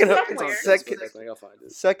us. Second, It's It's on somewhere. second, Facebook, I'll find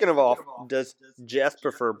it. second of all, does Jess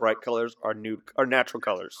prefer bright colors or nude or natural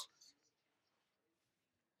colors?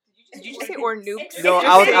 Did you just say or nukes? No,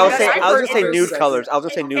 I was gonna say nude colors. I was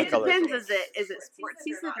gonna say nude It colors. depends. Is it sports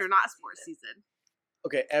season or not sports season?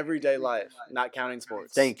 Okay, everyday life, not counting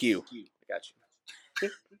sports. Thank you. I got you.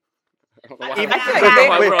 I don't know why Even- I'm- I feel like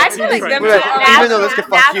why they- we're I on feel teams like right them now. two- Even though this could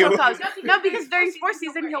fuck you. Colors. No, because during sports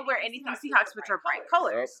season he'll wear anything Seahawks, which are bright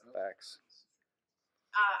colors. Oh, facts.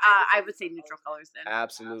 I would say neutral colors then.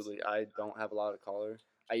 Absolutely. I don't have a lot of color.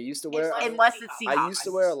 I used to wear. Unless it's Seahawks. I used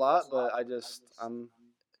to wear a lot, but I'm.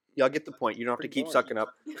 Y'all get the point. You don't have to keep sucking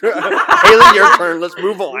up. Haley, your turn. Let's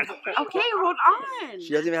move on. Okay, hold on. She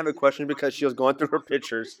doesn't even have a question because she was going through her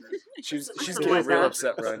pictures. She's getting real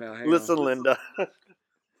upset right now. Hang Listen, on. Linda.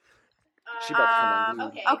 She about to come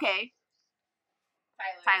on. Okay.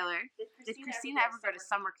 Tyler, did Christina ever go to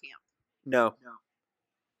summer camp? No.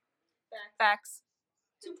 Facts.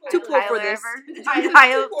 Too poor for Tyler this. ever?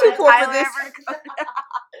 Tyler, too poor for Tyler this. ever go-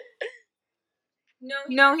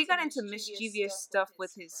 No, he got into mischievous stuff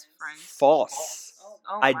with his friends. False.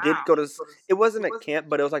 Oh, I did wow. go to. It wasn't a camp,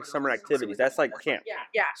 but it was like summer activities. That's like camp.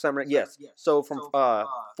 Yeah. Summer, yes. So from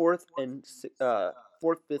fourth,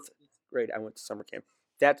 fifth grade, I went to summer camp.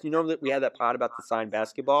 That's that we had that pod about the signed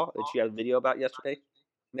basketball that you had a video about yesterday.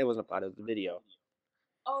 It wasn't a pod; it was a video.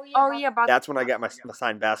 Oh yeah, about That's when I got my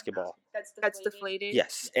signed basketball. that's deflated.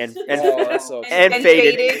 Yes, and Oh, that's so and And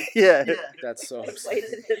faded. faded. Yeah, That's so.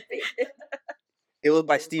 it was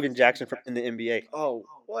by Steven Jackson in the NBA. Oh,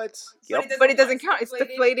 what? Yep. But it doesn't count. It's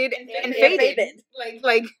deflated and faded.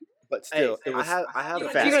 Like But Hey, still, it was. I have a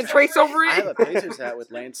Facts. you're gonna trace over I have it. a Pacers hat with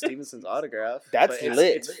Lance Stevenson's autograph. That's but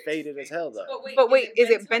lit. It's faded as hell though. But wait, is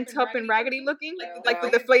it bent up and raggedy looking? Like the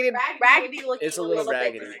deflated? Raggedy looking. It's a little bit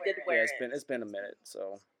raggedy. because he did Yeah, wear it's been a minute,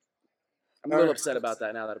 so I'm a little upset about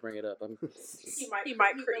that now that I bring it up. He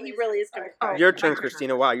really is gonna cry. Your turn,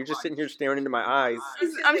 Christina. Wow, you're just sitting here staring into my eyes.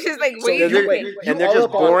 I'm just like So waiting. they're- and they're just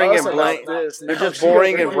boring and blank. They're just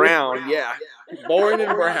boring and brown. Yeah. Boring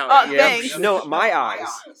and brown. Oh, Yeah. thanks. No, my eyes.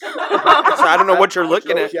 So I don't know what you're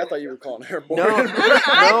looking at. Loki, I thought you were calling her No, boring. no,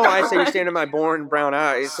 I say you're staring at my boring brown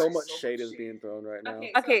eyes. So much shade is being thrown right now.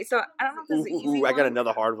 Okay, so I don't know if this is an easy Ooh, I got one.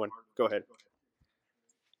 another hard one. Go ahead.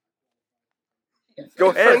 Go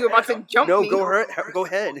I thought ahead. you were about to jump No, me. go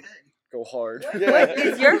ahead. Go hard. What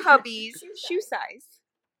is your hubby's shoe size?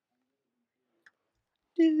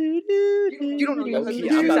 You don't know your Loki,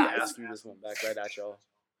 hubby's I'm shoe about to size. ask you this one back right at y'all.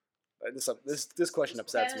 This question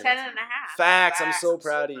upsets me. 10 and a half. Facts. I'm so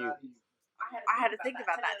proud of you. I had to think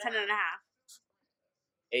about that. 10 and a half.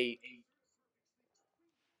 8.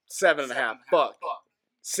 7.5. Fuck.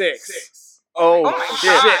 6. Oh, my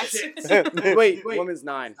shit. Wait, woman's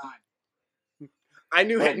 9. I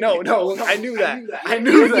knew it. No, I knew that. I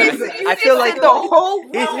knew that. I feel like the whole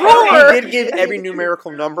he roar. did give every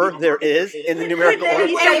numerical number there is in the numerical order.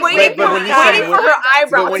 And waiting But for, when he said waiting for her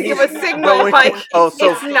eyebrow to give a signal like so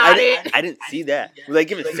it's not it. I didn't see that. Were they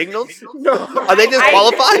giving signals? No. Are they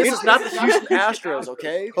disqualified? This is not the Houston Astros,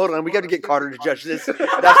 okay? Hold on, we got to get Carter to judge this. That's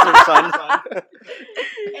their son.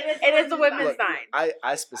 It is the women's Look, 9.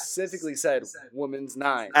 I specifically said woman's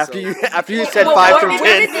 9. After so- you said Well, 5 what from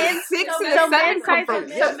did 10. it 6 and So a 7 come from?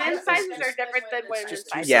 men's sizes are different than women's Just two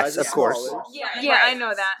sizes. Yes, sizes of course. smaller. Yeah, I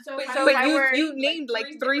know that. So But if I were- you named like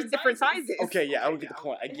 3 different sizes. Okay, yeah, I would get the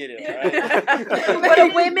point. I get it, alright? But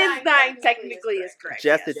a women's 9 technically is correct.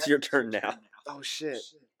 Jeff, it's your turn now. Oh, shit.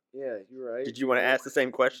 Yeah, you're right. Did you want to ask the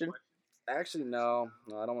same question? Actually, no,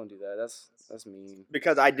 I don't want to do that. That's mean.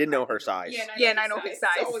 Because I did know her size. Yeah, and I know his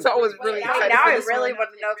size, so I was really excited Now for I this really one. want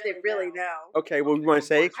to know if they really know. Okay, well, you want to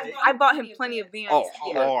say? I bought him plenty of bands. Oh,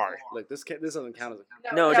 Yeah. hard. Look, this doesn't count as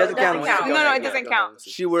a. No, it No, doesn't it count. doesn't count. No, it doesn't count.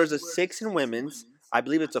 She wears a 6 in women's. I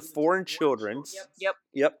believe it's a 4 in children's. Yep.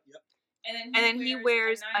 Yep. And then he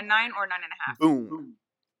wears a 9 or 9.5. Boom.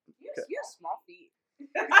 You have small feet.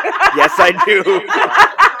 Yes, I do.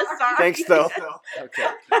 Sorry. Thanks, though. Okay,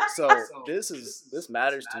 so this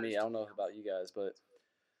matters to me. I don't know about you guys, but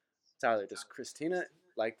Tyler, does Christina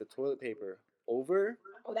like the toilet paper over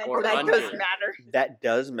or That under? does matter. That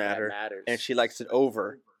does That matter. matters. And she likes it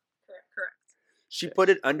over. Correct. She put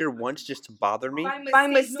it under once just to bother me. By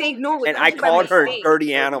mistake, no. it And was I by called her mistake.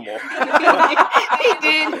 dirty animal. He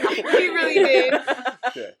did. He really did.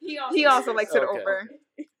 Okay. He also likes it Okay. over.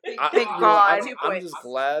 I- Thank you know, God. I'm just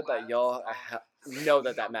glad that y'all know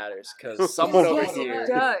that matters, because someone over Yes, it here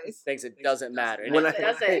does. thinks it doesn't matter. And When it, I-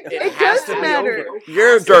 Doesn't. It has does to be matter. over.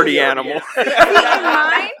 You're a dirty animal. See, in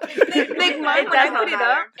mine, like mine, when I does put it not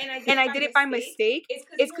up and I did it by mistake,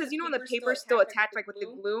 it's because you know when the paper's still attached like with the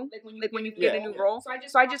glue, like when you get a new roll. So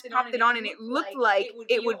I just popped it on and it looked like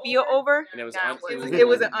it would be a over. And it was Nah, un- it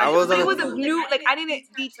was an I was under. It on- was a new, like I didn't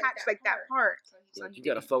detach like that part. Look, you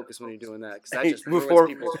gotta focus when you're doing that, because that Hey, just ruins before-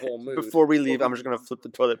 people's whole mood. Before we leave, I'm just going to flip the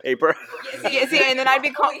toilet paper. Yeah, see, and then I'd be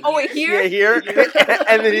called, oh wait, Yeah, here? here.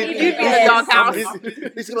 And then You'd be in the doghouse.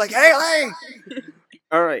 He's like, hey,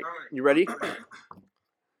 All right, you ready?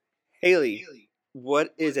 Haley, what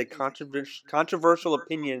is a controversial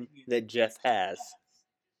opinion that Jeff has?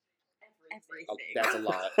 Oh, Everything. that's a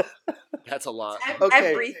lot. That's a lot.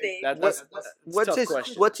 Okay. Everything. That's a What's tough his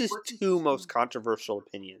question. What's his two most controversial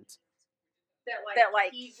opinions? That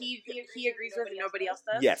like he agrees with and nobody else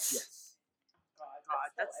does. Yes. God,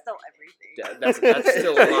 that's still everything. Yeah, that's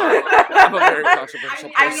still a lot. I'm a very controversial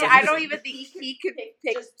person. I mean, I don't even think he could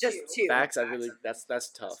pick just two. Facts, that's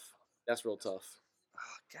tough. That's real tough.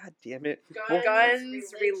 Oh, God damn it.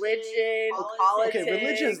 Guns, religion, politics. Okay,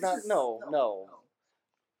 religion's not no.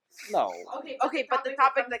 Okay, but the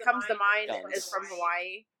topic that comes to mind Guns. is from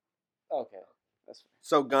Hawaii. Okay, that's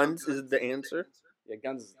So guns is the answer? yeah.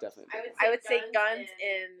 Guns is definitely. I would say guns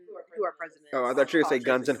and who are president. Oh, I thought you were going to say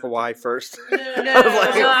guns in Hawaii first. No, I was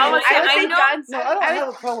like- I would say know- guns. No, I don't I have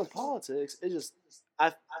would- a problem with politics. It's just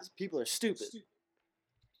people are stupid.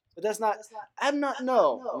 But that's not. I'm not.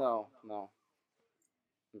 No.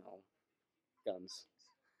 Guns.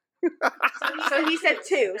 So he said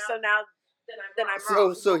two. So now, then I'm So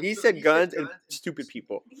wrong. so he said guns and stupid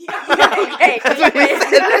people. Okay. That's what he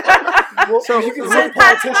said. Well, So- you can so say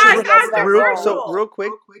politicians, but that's not Real, wrong. so real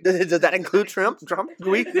quick, does that include Trump? Do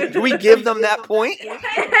we give them that point?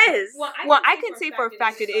 It is. Well, I can say for a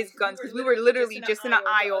fact it is guns because we were literally just in an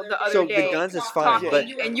aisle the other So day the guns is fine, talking, but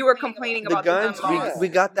and you were complaining the about guns the gun laws. we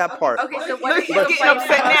got that part. Okay, so what is he You're getting complaining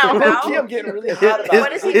upset about now. Low-key, I'm getting really hot about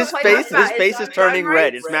What is he His complaining face about? is Gun turning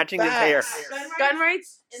red. rights? It's matching his hair. Gun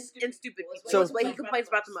rights and stupid people. So- So what he complains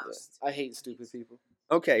about the most. I hate stupid people.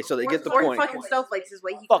 Okay, so they get the or point. fucking snowflakes is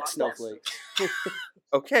what he Fuck calls snowflakes.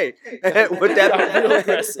 Okay. with Real that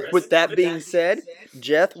aggressive. with that being said,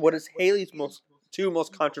 Jeff, what is Haley's two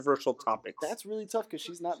most controversial topics? That's really tough because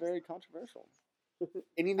she's not very controversial.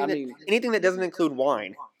 anything I that, mean- anything that doesn't include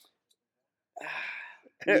wine.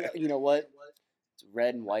 You know what? It's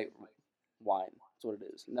red and white wine. That's what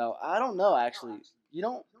it is. No, I don't know. Actually, you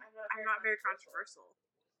don't. I'm not very controversial.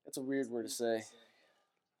 That's a weird word to say.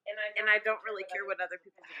 And I don't really care what other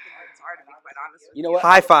people's opinions are, to be quite honest with You know what?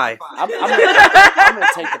 High five. I'm gonna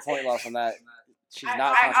take the point off on that. She's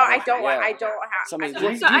not. I controversial. don't. Yeah. I don't have. So, I mean, I you-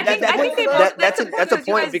 don't- So I think that- I think they that- both. that's a because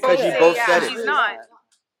point guys because you say, both yeah, said it. She's not.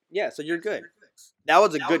 Yeah, so you're good. That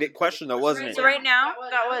was a good question, though, wasn't it? So right now,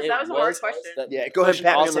 that was a hard question. Yeah, go ahead and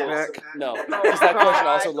pat me on the also- back. No, because that question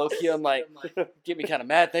also low key. I'm like, get me kind of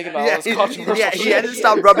mad thinking about all this controversial yeah, he shit. had to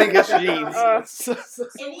stop rubbing his jeans.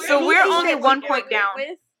 So we're only 1 point down.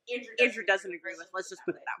 Andrew doesn't agree with. Let's just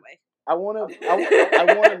put it that way. I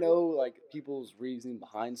want to know like people's reasoning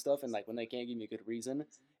behind stuff, and like when they can't give me a good reason,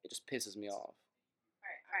 it just pisses me off. All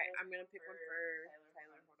right, I'm gonna pick one for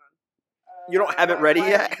Tyler. Hold on. You don't have it ready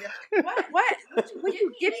yet? What? Will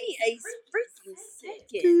you give me a freaking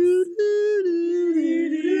second?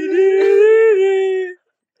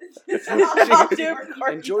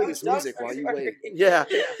 Enjoy this music while you wait. Yeah.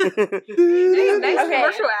 nice Okay.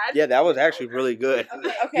 commercial ad. Yeah, that was actually really good.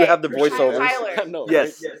 Okay. You have the voiceovers. Tyler, No,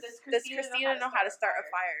 Yes. right? does Christina know how to start a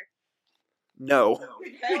fire? No.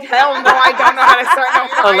 Hell no, I don't know how to start no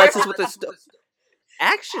fire. Unless it's with the stove.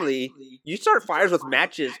 Actually, you start fires with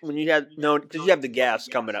matches when you have because you have the gas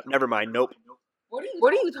coming up. Never mind. Nope. What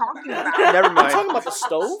are you talking about? Never I'm talking mind. about the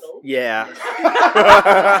stove. Yeah.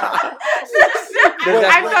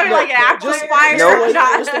 I'm talking like an actual fire. Nope.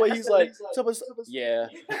 not- Just the way he's like, yeah.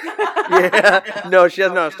 Yeah. No, she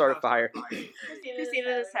doesn't know how to start a fire. Christina,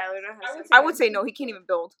 does Tyler know how to start a I fire? would say no. He can't even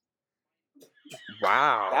build.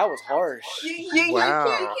 Wow. That was harsh.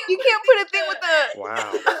 Wow. You can't put a thing with the.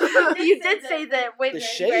 Wow. You did say that when The you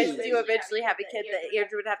guys shade. do eventually have a kid, that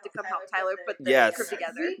Andrew would have to come help Tyler put the Yes. crib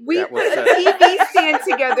together. We That put was the it. TV stand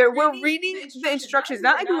together. We're reading the instructions.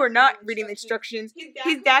 Not like we were not reading the instructions.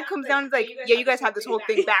 His dad comes down and is like, yeah, you guys have this whole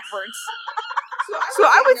thing backwards. So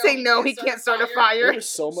I would say no, he can't start a There fire. was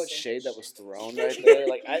so much shade that was thrown right there.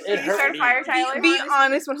 Like it Did you hurt start a me. fire, Tyler? Be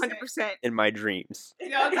honest 100%. In my dreams. Okay,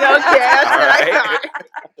 that's what I thought.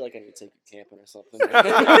 I feel like I need to take you camping or something.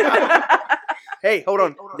 Hey, hold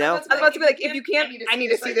on. Now, I was about to be like, if you can't, I need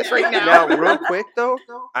to see this right now. now, real quick though,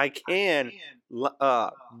 I can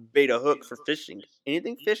bait a hook for fishing.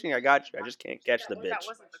 Anything fishing, I got you. I just can't catch the That bitch.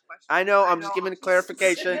 wasn't the question. I know. I'm just giving a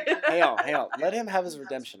clarification. hang on. Let him have his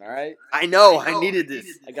redemption, all right? I know. I needed this.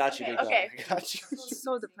 I got you, big dog. Okay. I got you.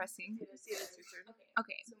 So depressing. Christina, it's your turn.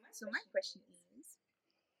 Okay, so my question is,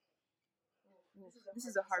 this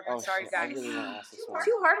is a hard Oh, one. Sorry, shit, I guys. really want to ask this one.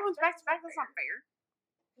 Two hard ones back to back. That's not fair.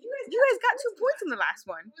 You guys got 2 points on the last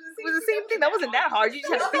one. It was the same thing. That wasn't that hard. You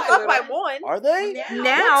just had to think a Up by little. one. Are they?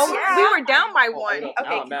 Now Yeah. we were down by Oh, one. hold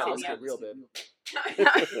Okay, on. Now let's continue. get real,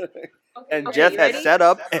 babe. And Okay, Jeff you had ready? set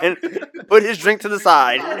up and put his drink to the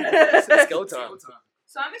side. It's go time.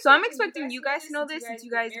 So I'm expecting you guys to know this since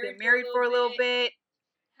you guys have been married for a little bit.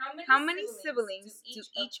 How many siblings do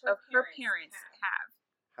each of her parents have?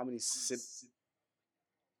 How many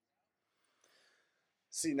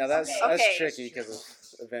See, now that's Okay. tricky because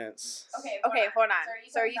of events. Okay, hold on.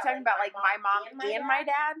 So are you talking about like my mom and my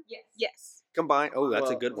dad? Yes. Combined. Oh, that's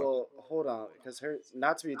a good one. Well, hold on, because her,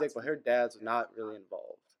 not to be a dick, but her dad's not really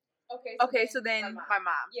involved. Okay, so then My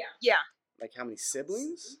mom. yeah. Like, how many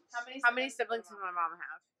siblings? How many siblings does my mom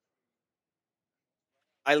have?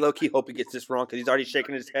 I low-key hope he gets this wrong because he's already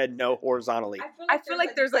shaking his head no horizontally. I feel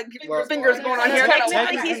like there's like Well, fingers going on here.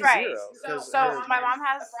 Technically, he's right. Zero, 'cause So her- my mom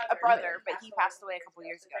has a brother, but he passed away a couple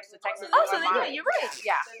years ago. So technically, Oh, so my then mom, yeah, you're right.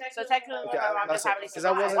 Yeah. So technically, Okay, my mom doesn't have any because I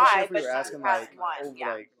siblings wasn't sure alive, if we but were she asking has like, one. over,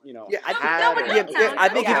 Yeah. like, you know, Yeah, I think, had no, or- but yeah, that I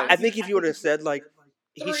think counts. I think if you would have said like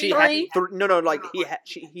she Three? had like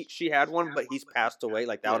she had one, but he's passed away.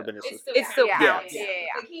 Like that would have been his. It still Yeah. counts. Yeah.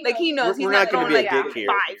 Like he knows We're he's not gonna throwing be a like dick here.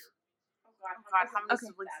 5. Oh God, how many Okay.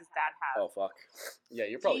 siblings does dad have? Oh fuck. Yeah,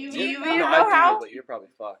 you're probably. Do you no, even I know do, how? but you're probably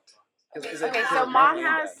fucked. Okay, Is so it mom and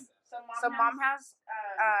has dad? mom has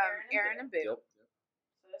Aaron and Boo. Yep.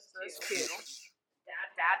 So there's 2.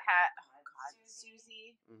 Dad had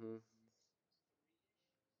Susie. Mm-hmm.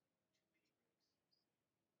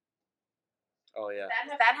 Oh yeah.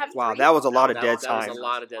 Dad have Wow, 3. that was a lot of That dead was time. a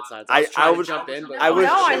lot of dead signs. I trying to was jump in, but I was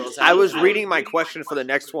No, I'm I was kidding. reading my question for the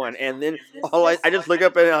next one, and then I just look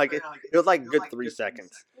up and like it was like good 3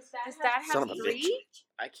 seconds. Does dad Son have of a 3?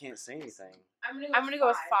 I can't say anything. I'm gonna go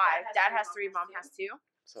with 5. Dad has 3. Mom has 2.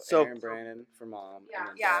 So- Aaron Brandon for mom, and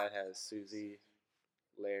then Yeah. dad has Susie,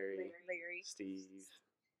 Larry, Larry. Steve.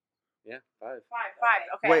 Yeah, 5. 5.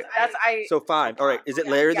 Okay. Wait, That's I. So 5. All right, is it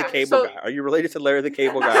Larry the Yeah, Cable so- Guy? Are you related to Larry the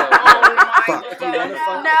Cable So, Guy? my Fuck. if you want a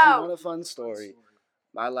fun, No. if you want a fun story,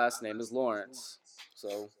 my last name is Lawrence,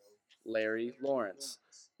 so Larry Lawrence.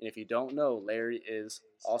 And if you don't know, Larry is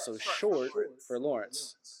also short for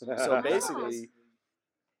Lawrence. So basically,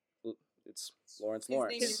 it's Lawrence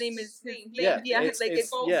Lawrence. His name is Yeah, yeah, it's- like it's-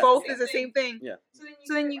 it's yeah. both is the same thing. Yeah.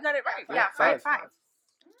 So then you got it right. Yeah, 5. 5.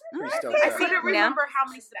 Pretty stoked I up. couldn't Yeah. remember how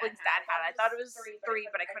many siblings dad had. I thought it was 3,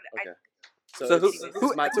 but I couldn't. Okay. So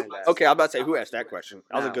it's my turn. Guys. Okay, I'm about to say who asked that question.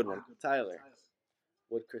 That was a Now, good one. Tyler,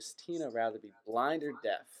 would Christina rather be blind or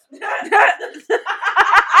deaf?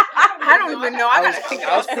 I don't even know. I was, gotta think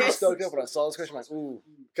I was about pretty this. stoked up when I saw this question. I'm like, ooh.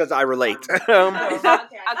 Because I relate.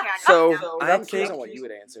 Okay. So I I'm curious think on what you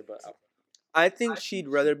would answer, but I think she'd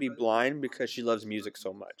rather be blind because she loves music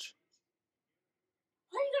so much.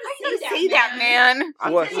 I gotta say that, man.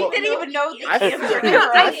 What- He didn't even know the I feel answer. like, No,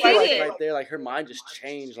 I I feel hate like it. right there, like her mind just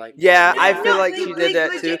changed. Like Yeah, I no, feel like she did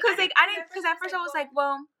that too. Because like I didn't. Because at first I was like,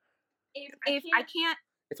 well, if I can't,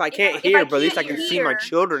 If I can't if I hear, but at least I can't can see my hear,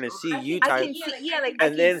 children and see you, I Tyler. can see. Yeah, like I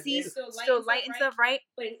And can then- see still light and stuff, right?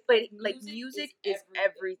 But like music is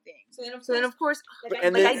everything. So then of course,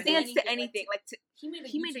 and like then- I dance to anything. Like he made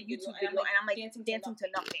a YouTube video, and I'm like dancing to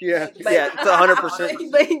nothing. Yeah, Like- yeah, it's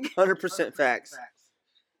 100%, Like, 100% facts.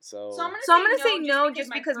 So so I'm gonna say no,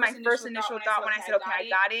 just because my first initial thought when I said okay, I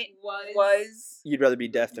got it was You'd rather be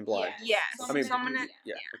deaf than blind. yes. I mean, so I'm gonna.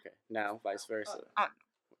 yeah. okay, now vice versa.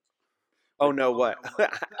 Oh no, what?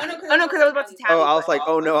 Oh no, because I was about to tell Oh, you. I was like,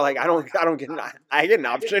 oh no, like I don't get I get an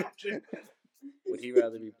option. Would he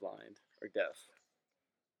rather be blind or deaf?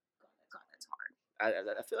 God, that's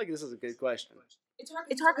hard. I feel like this is a good question. It's hard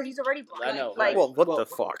because he's already blind. I know. Like, Well, what the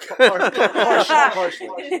fuck?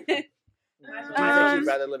 Partially. Do you think he'd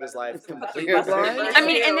rather live his life completely blind? I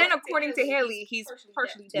mean, and then according to Haley, he's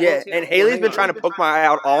partially deaf Yeah, too. and Haley's been trying to poke my eye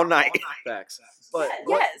out all night. Facts. But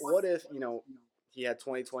Yes. what if, he had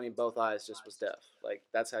 20/20, both eyes just was deaf? Like,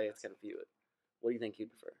 that's how you have to kind of view it. What do you think he'd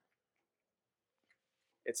prefer?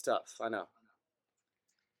 It's tough, I know.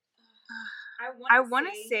 I want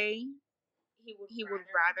to say he would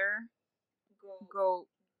rather go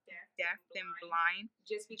deaf than blind,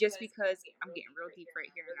 just because I'm getting real deep right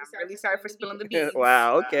here, and I'm really sorry for spilling the beans.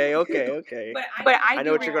 Wow. Okay. But I I know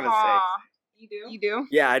do what you're gonna recall- You do?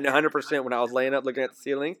 Yeah, I know 100% when I was laying up looking at the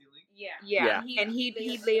ceiling. Yeah. And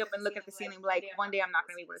he'd lay up and look at the ceiling, like one day I'm not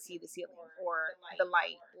gonna be able to see the ceiling or the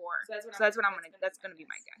light, or so that's what I'm gonna. That's gonna be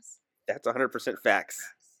my guess. That's 100% facts.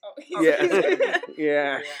 Oh. Yeah.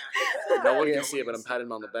 Yeah. No one Yeah. can see it, but I'm patting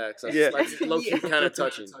him on the back. So Yeah. that's low-key kind of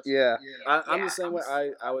touching. Yeah. I'm Yeah, the same I'm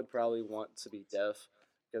way. I would probably want to be deaf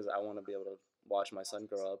because I want to be able to watch my son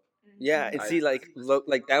grow up. Yeah, and see, like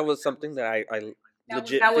that was something that I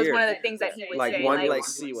legit That was feared. one of the things that he would Like say. one- Like, like-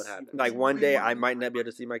 see what happens. Like one day I might not be able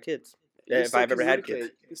to see my kids. You can If still I've ever had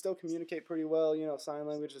communicate- kids. You can still communicate pretty well. Sign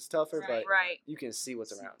language is tougher, but right. you can see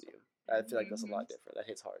what's around you. I feel like that's a lot different. That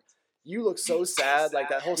hits hard. You look so sad, like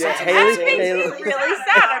that whole Yeah, sentence. Haley- That makes me Haley- really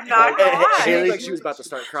sad. I'm not gonna Hey, lie. She Haley- looked like she was about to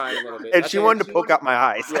start crying a little bit. And I she think wanted to poke out my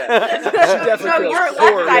eyes. Yeah. She definitely No, feels your left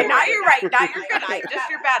horrible. eye, not your right, not your good eye, just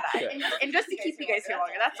your bad eye. And just to keep you guys here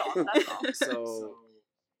longer. That's all. That's all. So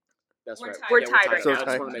that's right. We're Yeah, tied right So now. I just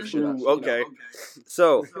tied. want to make sure. Ooh, okay.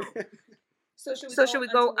 So So should we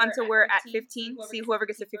go until we're at 15? See whoever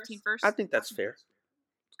gets to 15 first? I think that's fair.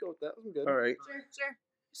 Let's go with that. I'm good. All right. Sure.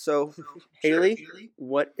 So, Haley,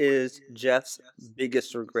 what is Jeff's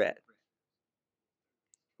biggest regret?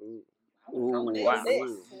 Ooh. Ooh, is wow.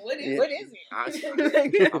 this? What is- What is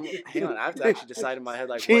it? Hang on, I have to actually decide in my head,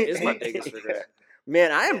 like, what is my biggest regret?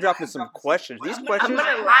 Man, I am dropping some questions. These questions gonna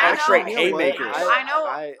are lie, straight I know. haymakers. I know.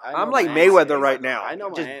 I I'm know like my Mayweather answer. right now, I know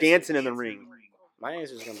my just answer. dancing in the ring. My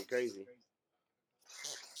answer is gonna be crazy.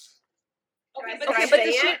 Okay, I but say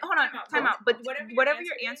does she, it? hold on, time out. But whatever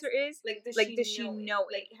your answer is, like, does she know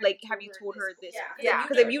it? Like, have you told her this? Yeah.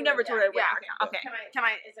 Because if you never told her, Yeah. okay. Can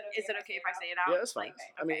I? Is it okay if I say it out? Yeah, that's fine.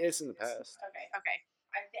 I mean, it's in the past. Okay.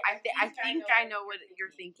 I think I know what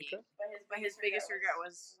you're thinking. But his biggest regret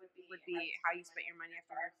would be how you spent your money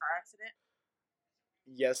after your car accident.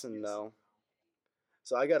 Yes and no.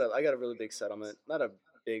 So I got a really big settlement. Not a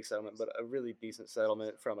big settlement, but a really decent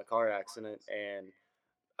settlement from a car accident, and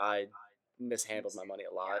I mishandled my money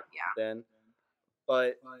a lot then.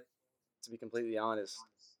 But to be completely honest,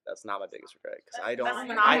 that's not my biggest regret because I don't. That's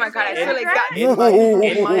not Oh my god, I in- feel like that.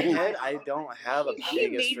 in my head, I don't have a He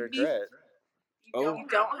biggest made me- regret. Oh. You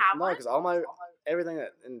don't have No, one. because everything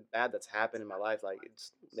bad that's happened in my life, like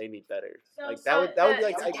it's made me better. Like So that would be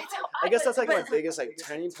like that's I guess that's like my biggest like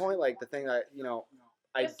turning point, like the thing that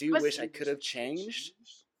I do But- wish I could have changed,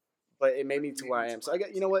 but it made me to where I am. So I get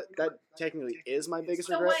what that technically is my biggest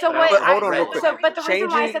regret. So but I what? don't But hold on regret real it. quick. But the reason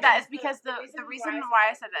why I Changing- said that is because the reason why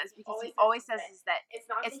I said that is because he always says is that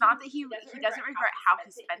it's not that he doesn't regret how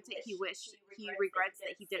he spent it. He regrets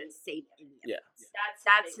that he didn't save any of it. Yeah.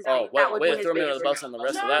 That's his. Oh, that would way be to his throw me under the biggest bus on the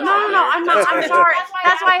rest of that. No, right no, there. I'm not. That's I'm fair. sorry.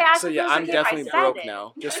 That's why I asked. So if it yeah, was I'm okay if I definitely said broke it.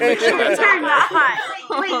 now. Just to make sure that's You're clear. not.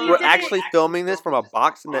 Wait, you We're didn't- actually filming this from a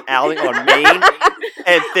box in an alley on Main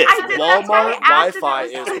and Fifth. I did- that's why I Walmart asked if Wi-Fi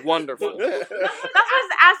it was- is wonderful. That's why I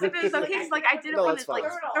was asking if it was okay. 'Cause, like I didn't No, want that's to like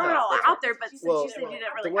fine. throw it all That's out fine. there, but since Well, you said you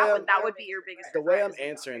didn't really the way have one, I'm- that would be your biggest. The way regret, I'm is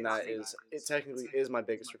answering that is, it technically is my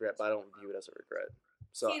biggest regret, but I don't view it as a regret.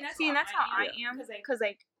 So See, and that's how I am. Because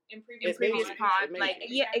like in previous made- pod, it made like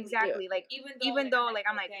you. exactly. Like even though like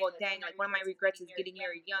I'm like, well, dang, like one of my regrets is getting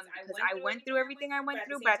married young because I went through everything I went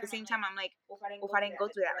through, but at the same time, I'm like, well, if I didn't go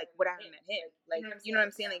through that, like would I have met him? Like you know what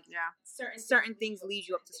I'm saying? Like yeah. certain things lead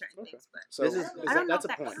you up to certain Okay. things, but. So This is- I don't know that's if a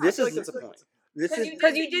that point. counts. This I feel is- like that's a point. This is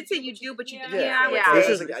Because you did say you do, but you Yeah, I would Yeah. This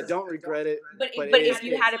say. is like I don't regret it. But it if is-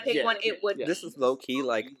 you had to pick yeah, one, it would. yeah. this is low key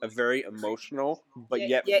like a very emotional but Yeah,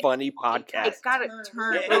 yet yeah. funny podcast. It's gotta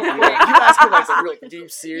turn. Yeah, real you quick. asking like the real deep,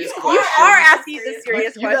 serious You questions. are asking the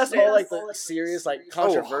serious You asked all like questions. the serious, like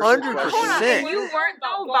controversial 100%. Hold on, questions. and you weren't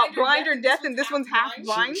though about blind or deaf, and this one's half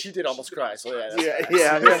blind. She did almost cry. So yeah, that's Yeah, facts.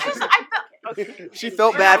 yeah. This is, I felt. Okay. She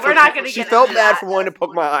felt We're bad not- for we're not gonna she get felt into bad that. for wanting to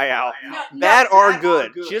poke my eye out. Bad or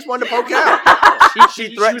good. She just wanted to poke out. She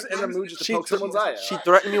She threatened was in the mood just to she poke thre- someone's eye out. She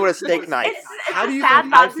threatened me with a steak knife. It's How a do you sad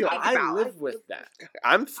think I thought to feel? think I about. live with that.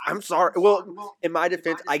 I'm sorry. Well, in my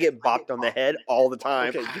defense, I get bopped on the head all the time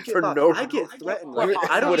Okay, you get for bopped. no I get threatened. What- Like,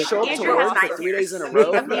 I don't what- show up to Andrew has work for 3 days in a nightmares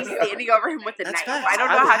row. of me standing over him with a That's knife. facts. I don't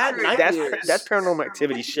know I've how had true nightmares. it is. That's paranormal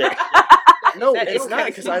activity shit. No, That it's is not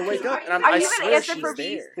crazy. because I wake up and Are I you swear gonna answer she's for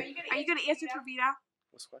me? there. Are you gonna answer for me now?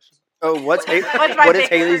 What's the question? Oh, What's my what is biggest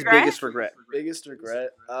Haley's regret? biggest regret? Biggest regret?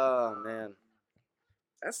 Oh man,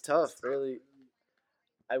 that's tough. Really,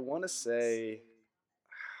 I want to say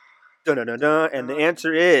Dun, dun, dun, dun, and the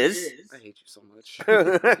answer is. I hate you so much.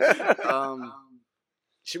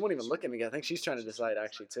 She won't even look at me. I think she's trying to decide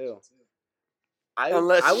actually too.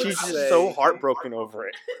 Unless I would she's say, just so heartbroken over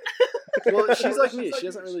it. Well, she's like me. She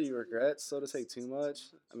doesn't really regret, so to say, too much.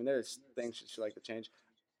 I mean, there's things she'd like to change.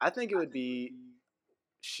 I think it would be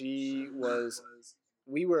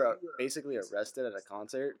we were basically arrested at a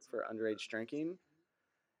concert for underage drinking,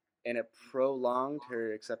 and it prolonged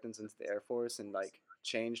her acceptance into the Air Force and like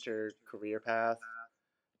changed her career path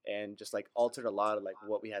and just like altered a lot of like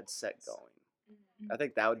what we had set going. I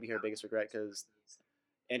think that would be her biggest regret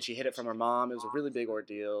and she hid it from her mom. It was a really big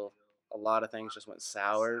ordeal. A lot of things just went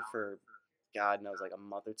sour for God knows like a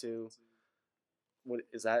month or two. What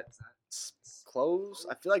is that? Clothes.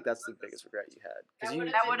 I feel like that's the biggest regret you had.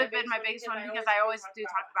 That would have been my biggest one because I always do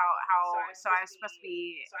talk about how. So I was supposed to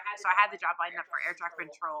be. So I had the job lined up for air traffic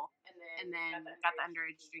control, and then got the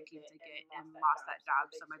underage drinking ticket and lost that job.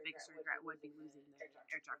 So my biggest regret would be losing the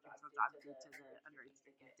air traffic control job due to the underage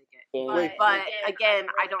drinking ticket. But again,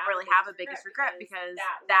 I don't really have a biggest regret because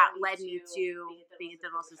that led me to being a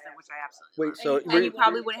dental assistant, which I absolutely. Wait, so And you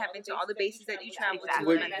probably wouldn't have been to all the bases that you traveled to.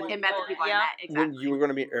 Exactly. and And met the people I met. Exactly. when you were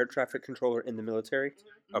going to be an air traffic controller in the military?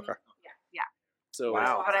 Okay. So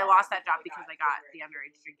Wow. But I lost that job because I got the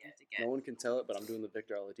underage drinking ticket. no one can tell it, but I'm doing the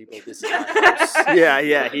Victor Oladipo. This is my house.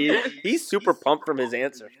 Yeah. He's super pumped from his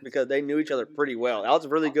answer because they knew each other pretty well. That was a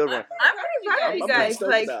really good one. I'm pretty proud of you I'm pretty guys.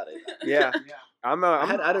 stoked Like, about it. Yeah.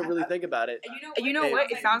 I didn't really think about it. you know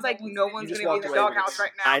what? It sounds like no one's just gonna be in walked the away with doghouse it.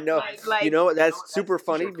 right now. I know. Like, You know what? That's super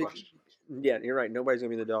funny. Sure question. Yeah, you're right. Nobody's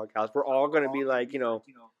going to be in the doghouse. We're all going to be like,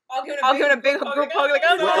 I'll give it a big group hug. Like,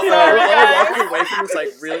 We're oh, all sorry. walking away from this, like,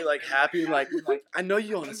 really, like, happy, like I know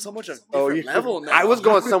you on so much of a different level now. I was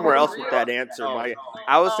going somewhere else with that answer. Oh.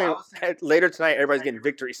 I was saying later tonight, everybody's getting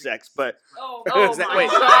victory sex, but Oh Is that- my wait.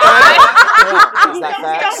 God. Is that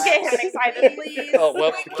facts? Don't get him excited, please. Oh,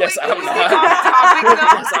 well, guess I'm Off not. topic,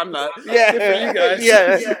 though. Guess I'm not. yeah, Good for you guys.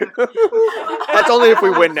 Yeah, that's only if we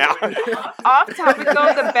win now. Off topic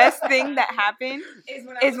though, the best thing that happened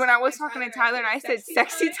is when I was talking to Tyler and I said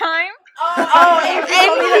sexy time. And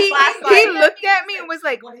He looked at me and was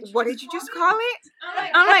like, "What did you just call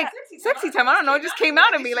it?" I'm like, "Sexy time." I don't know. It just came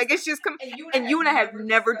out of me. Like it's just come. And you and I have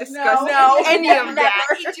never discussed any of that.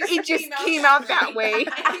 It just came out that way.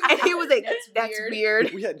 And he was like, "That's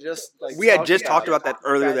weird." We had just talked about that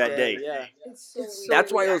earlier that day. Yeah.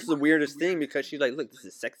 That's why it was the weirdest thing because she's like, "Look, this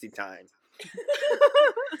is sexy time."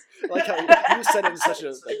 Like how you said it in such a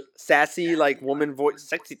like, Sassy, like woman voice,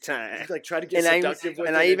 sexy time. like try to get And seductive with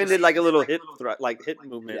and it I even just- did like a little hip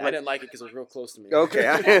movement. Yeah, I didn't like it because it was real close to me. Okay,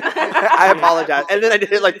 I apologize. And then I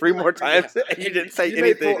did it like 3 more times, and you didn't say you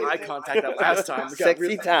anything. made full eye contact that last time. We got Sexy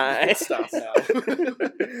really- time. Stop now.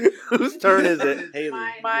 Whose turn is it? Haley,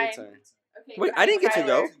 Mine. your turn. Wait, I didn't get to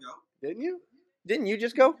go. Didn't you? Didn't you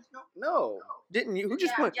just go? No. Didn't you? Who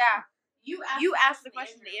just went? Yeah. You asked the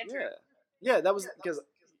question to answer. Yeah. Yeah, that was because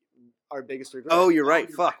our biggest regret. Oh, you're right.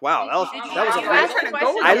 Fuck. Wow. That was a You great. asked the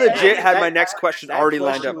question. I legit had my next question That already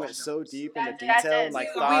question lined up. went so deep into That's detail it. and like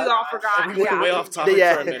We thought. all forgot. We went Yeah. way off topic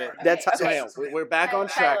Yeah, for a minute. that's So hang on, we're back on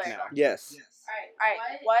track now. Yes.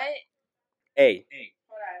 Alright, what? A.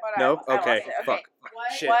 Hold on, No? I lost Okay, it. fuck.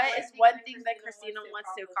 Shit. What is one thing that Christina wants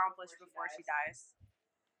to accomplish before she dies?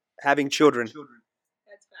 Having children.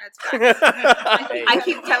 That's facts. Hey, I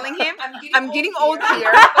keep telling him, I'm getting old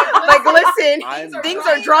here. Like, listen, I'm- things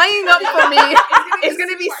are drying up for me. It's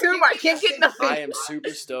gonna be soon where I can't get nothing. I am super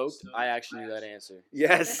stoked. I actually knew that answer.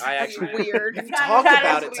 Yes. I actually Weird. We've talked That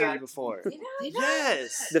about is it to me weird. before. Did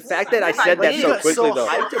Yes. The fact that I said Like, that you so got quickly so though.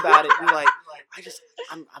 hyped about it. You're like,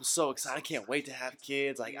 I'm so excited. I can't wait to have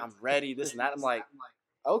kids. Like, I'm ready. This and that. I'm like,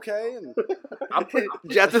 okay. And I'm pretty.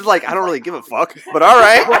 Jeff is like, I don't really give a fuck, but all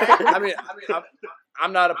right. I mean,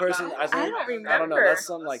 I'm not a person. I think don't I don't know. remember. That's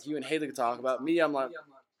something like you and Haley could talk about. Me, I'm like.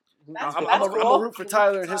 I'm that's a cool. root for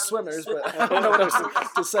Tyler and his swimmers, but I don't know what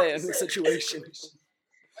else to say in the situation.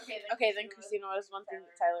 Okay, then Christina, what is one thing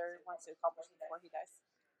that Tyler wants to accomplish before he dies?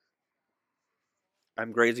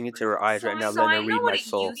 I'm grazing into her eyes right now, So letting I her know read what my it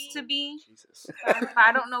soul. used to be, Jesus. but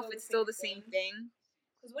I don't know if it's still the same thing.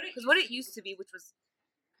 Because what it used to be, which was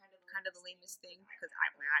kind of the lamest thing, because I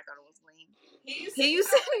thought it was lame. He used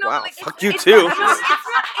to no, Wow, like, fuck you it's too. Not,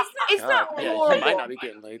 it's not God, yeah, horrible. you might not be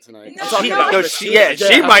getting laid tonight. No, I'm talking no, about No, Christina.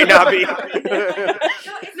 she might not be.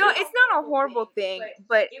 No, it's not a horrible thing,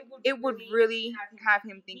 but it would really have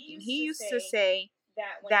him thinking. He used to say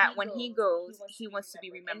that when he goes, he wants to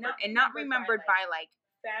be remembered, and not remembered by like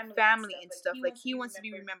family and stuff. Like he wants to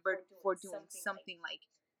be remembered for doing something like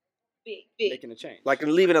big. Making a change. Like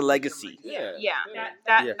leaving a legacy. Yeah. Yeah,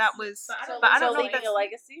 Yeah. that was. But I don't know if leaving that's a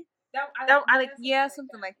legacy. I like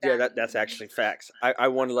something like that. Yeah, that's actually facts. I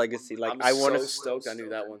want a legacy. Like I'm I want so to. stoked I knew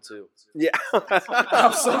that one too. Yeah.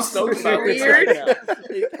 I'm so stoked about this Weird. right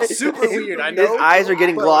now. Super weird, I know. His eyes are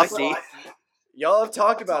getting but, like, glossy. Y'all have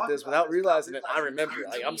talked about this without realizing it. I remember.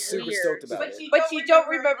 Like, I'm super stoked about it. But you don't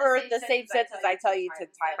remember the same sentence I tell you to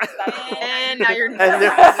Tyler. That's And now you're.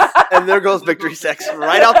 And there goes victory sex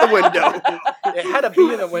right out the window. It had to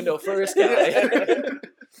be in the window first, guy.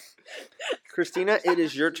 Christina, it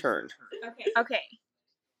is your turn. Okay.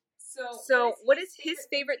 So, what is his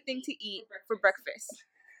favorite thing to eat for breakfast?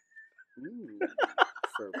 Ooh,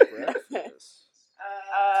 for breakfast.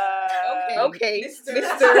 Okay,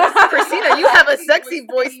 Mr. Christina, you have a sexy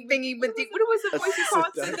voice thingy, but what was the voice you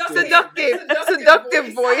called? Seductive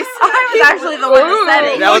voice. I was actually the one that said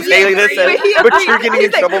it. That was Haley that said it, but you're getting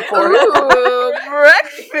in trouble for it. Ooh,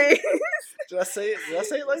 breakfast. Did I say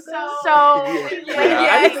it like that? So,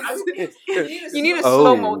 Yes. You need to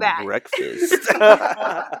slow-mo that. Breakfast.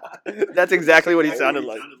 That's exactly what he sounded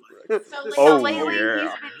like. So lately he's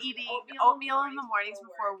been eating oatmeal in the mornings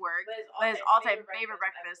before work. But his all-time favorite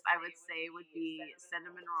breakfast, I would say, would be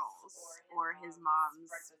cinnamon rolls or his mom's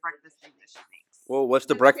breakfast thing that she makes. Well, what's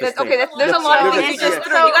the breakfast thing? Okay, there's a lot of things you just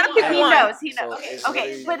threw. You gotta pick He one. knows. So it's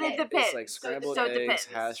Okay, but it depends. It's like scrambled So it eggs,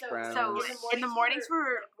 depends. hash browns. So in the mornings for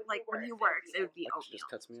like when he works, it would be That just oatmeal.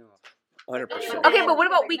 cuts me off. 100%. Okay, but what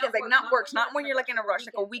about weekends? Like not works, not when you're like in a rush,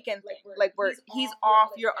 like a weekend, like where he's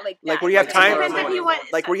off. You're like Like that. where you have time. Depends if he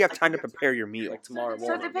wants- Like where you have time to prepare your meal. Like tomorrow So it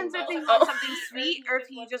morning. depends if he wants something sweet or if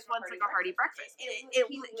he just wants like a hearty breakfast.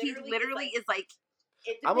 He literally is like.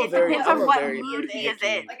 It depends on what mood he is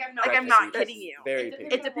in. Like I'm not kidding you. Very picky.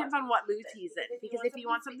 It depends on what mood he's in. Because if he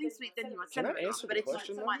wants something sweet, then he wants Can I cinnamon. answer But the if he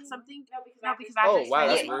question, though? wants something, no, because I'm Oh, just wow,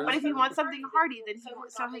 that's saying. rude. But if he wants something hearty, then so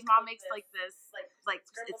his mom makes like this, like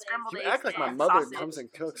it's scrambled You eggs act like my and mother sausage. comes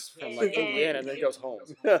and cooks from like And- Indiana and then goes home.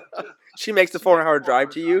 She makes the 4-hour drive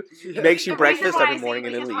to you, makes you The reason breakfast why every I say morning,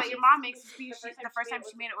 and then because leaves. what your mom makes is because the first time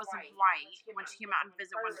she made it was in Hawaii when she came out and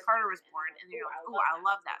visit when Carter was born, and you're like, oh, I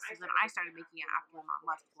love that. So then I started making it after my mom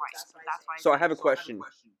left Hawaii. So that's why. So I have a question.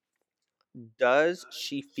 Does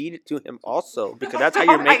she feed it to him also? Because that's how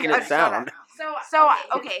you're making it sound. So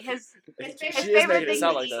okay, his She is favorite making thing it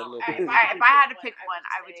sound to like that a eat. little If bit. I had to pick one,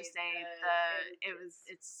 I would just say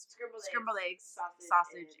it's scrambled eggs,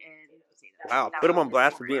 sausage, and potatoes. Wow, That put him would on be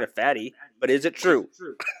blast for being a fatty. But is it true?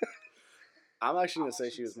 I'm actually gonna say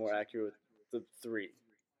she was more accurate with the three.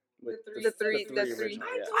 With The three. original,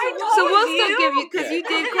 yeah. So we'll still give you because Yeah. you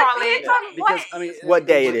did call it. Yeah, because I mean, What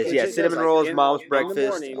day it is, legit yeah, does, cinnamon rolls, in- mom's in the breakfast,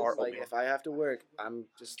 morning, or like oatmeal. if I have to work, I'm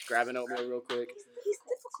just grabbing oatmeal real quick, He's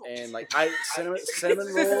difficult. and like cinnamon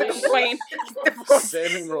This is a rolls, complaint.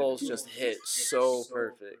 cinnamon rolls just hit so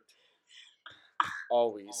perfect,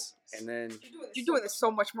 always. And then, You're doing this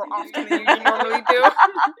so much more often than you normally do. all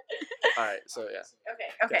right, so yeah.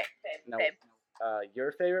 Okay. Now, babe.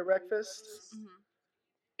 your favorite breakfast? Mhm.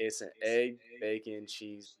 It's an egg, bacon,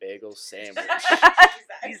 cheese, bagel sandwich.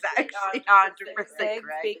 He's actually 100% Egg,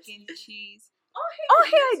 correct. bacon, cheese. Oh,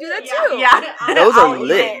 hey, I do that too. Yeah. Those are I'll eat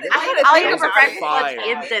lit. it. I had to I'll think eat it for about breakfast, it. lunch,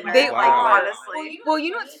 Fire. and dinner. They like, are. honestly. Well, you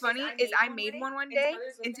know what's funny is I made one day,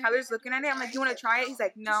 and Tyler's looking at it. I'm like, "You want to try it?" He's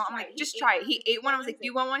like, "No." I'm like, "Just try it." He ate one. I was like, "Do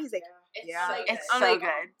you want one?" He's like, "Yeah." It's I'm so like, good.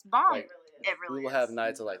 It's bomb. Like, It really we will is. have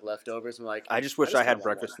nights of like leftovers. And like, I just wish just I had don't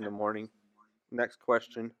want breakfast in the morning. Next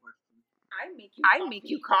question. I'd make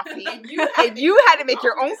you coffee. And you had to make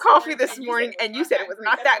your own coffee this morning, and you said it was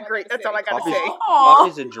not that great. That's all I gotta Coffee's, say.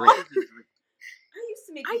 coffee's a drink.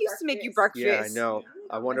 I used to make you breakfast. Yeah, I know.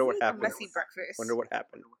 I wonder what A happened. messy breakfast. Wonder what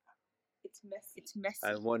happened. It's messy. It's messy.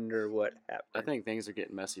 I wonder what I happened. think things are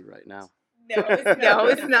getting messy right now. No,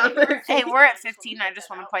 it's not. Hey, we're at 15. I just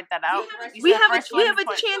want to point that out. You We said have a first one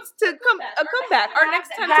point. chance to come a comeback. Our next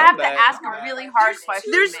time. You have to Comeback. ask a really hard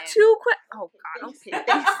question. There's man. two Oh God. Okay.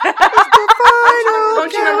 Thanks.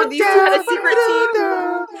 Don't you remember these two had a secret team?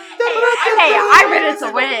 Hey, I'm in it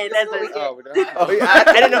to win. As a, Oh, we're done. Oh yeah,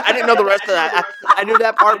 I didn't know. I didn't know the rest of that. I knew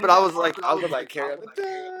that part, but I was like, I was like carry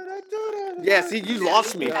on. yeah. See, you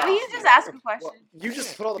lost me. will you just ask a question? Well, you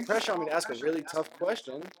just put all the pressure on me to ask a really tough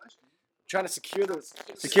question. Trying to secure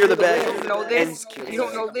the bag. You don't know this. And You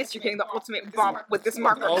don't know this. You're getting the ultimate bomb with this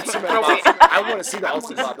marker. ultimate Throw bomb. it. I want to see the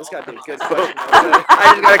ultimate bomb. This gotta be a good question.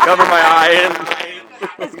 I just gotta cover my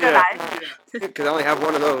eye It's good Yeah. eyes. because I only have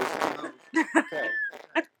one of those. Okay.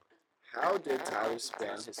 How did Tyler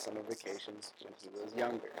spend his summer vacations when he was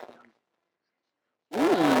younger?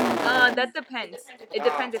 That depends. It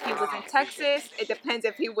depends if he was in Texas. It depends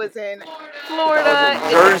if he was in Florida.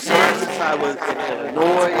 Jersey. I was in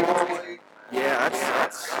Illinois. Yeah,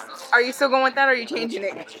 that's Are you still going with that, or are you changing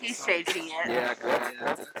it? He's changing it. yeah.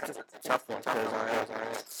 That's a tough one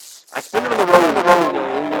because I spend it on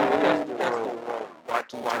the road.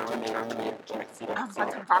 Watching I'm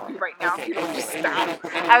about to pop you right now if you don't just stop.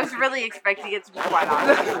 I was really expecting it to be quite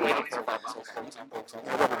honest.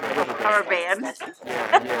 Our band.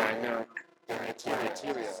 Yeah, I know.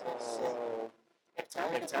 Criteria. So, if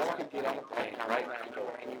Tyler could get on a plane right now and go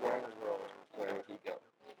anywhere in the world, where would he go?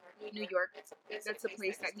 New York. That's the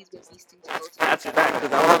place that he's been feasting to go to. That's a fact,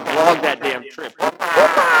 because I want to vlog that damn trip.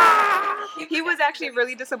 He was actually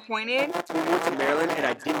really disappointed, We went to Maryland, and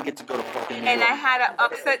I didn't get to go to fucking New and I York. had an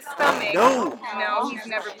upset stomach. No. No, he's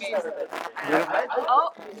never been. Oh,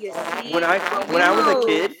 you see. When I was a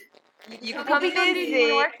kid, You can We'll come be going to New visit.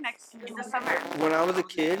 York next summer. when I was a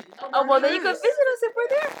kid, Oh, well, then you can visit us if we're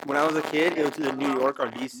there. when I was a kid, it was either New York or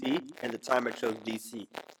DC, and the time I chose DC.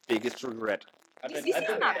 Biggest regret. DC's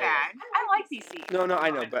not bad. I like DC. No, I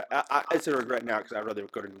know, but it's a regret now because I'd rather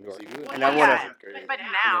go to New York. Well, And I yeah, want to. But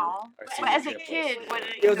now, our but senior as a trip kid, when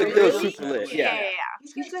It was really? super lit. Yeah.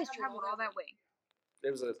 You guys traveled all that way.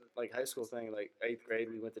 There was a like high school thing, like 8th grade.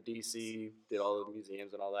 We went to DC, did all the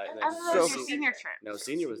museums and all that. And I then thought that was So- your senior trip. no,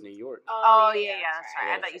 senior was New York. Oh yeah, that's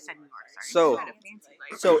right. I thought you said New York. Sorry. So, Kind of fancy,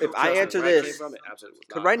 like. so if I Trust me, answer where I came this, from, it absolutely was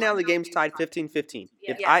because not. right now the game's tied 15-15.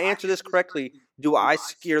 If Yeah. I answer this correctly, do I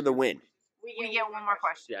secure the win? We get one more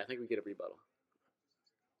question. Yeah, I think we get a rebuttal.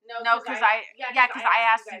 No, because I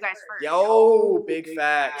asked you guys first. Yo, big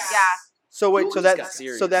facts. Yeah. So wait, Ooh, so this that got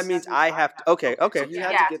serious. so that means I have to. Okay, So okay. you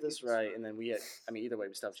have Yeah. to get this right, and then we had. I mean, either way,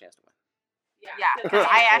 we still have a chance to win. Yeah, because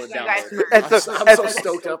I asked you Down guys there. first. And I'm so- so- I'm and so so-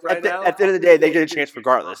 stoked up right At the, now. at the end of the day, they get a chance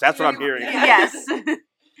regardless. That's what I'm hearing. Yes.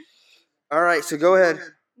 All right, so go ahead.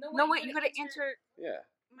 No, wait, you gotta answer Yeah.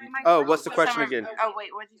 my Oh, first what's the question Summer- again? Oh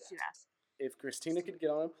wait, what did you ask? If Christina could get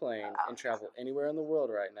on a plane and travel anywhere in the world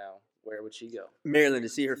right now, where would she go? Maryland to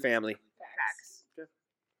see her family, Facts. That's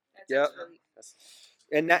Yep. actually- That's,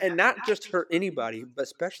 and not just her anybody, but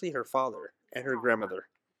especially her father and her grandmother.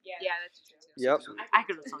 Yeah, that's true. Yep. I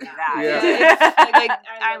could have told you that. Yeah. Like,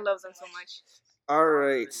 I love them so much. All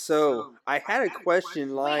right, so I had a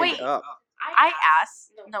question lined Wait. up. I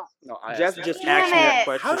asked. No, no, I Jeff asked just that. asked me that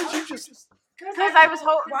Damn it. How question. did you just? because I was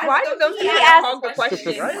hoping. Why do those He people asked- hog the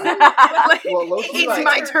question? Right? Well, low-key, It's like,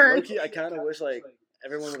 my turn. Low-key, I kind of wish like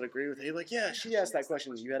everyone would agree with it. Like, yeah, she asked that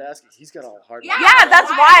question. You had to ask it. He's got a hard. Yeah, that's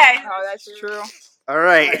why. Oh, that's true. All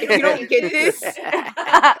right. If you don't get this-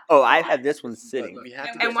 Oh, I had this one sitting. We have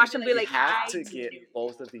to And get, watch them be we like, have I to get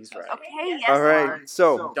both of these right. Okay. Yes. All right,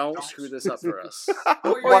 so Don't screw this up for us.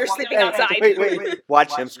 Or you're sleeping outside. Wait.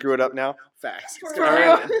 Watch him screw it up now. Facts. For All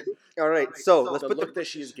real. right. All right. So let's the put look the that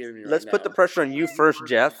she is giving me right let's put the now. pressure on you first,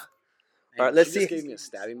 Jeff. Hey, all right, let's she just see. gave me a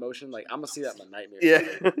stabbing motion. Like I'm gonna see that in my nightmare.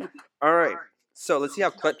 Yeah. All right. So let's see how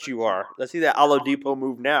clutch you are. Let's see that Oladipo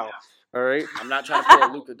move now. All right. I'm not trying to pull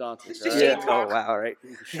a Luka Doncic. Right? Yeah. Oh wow. All right.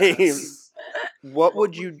 Shots. What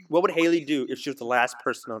would Haley do if she was the last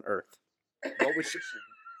person on Earth? What would she?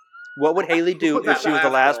 What would Haley do if she was the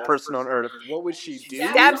last person on Earth? What would she do?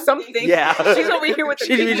 Stab something. Yeah. She's over here with the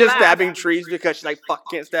She'd be creepy just laugh. stabbing trees because she's like, fuck,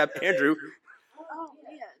 can't stab Andrew. Oh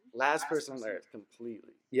man. Last person on Earth,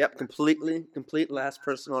 completely. Yep, complete last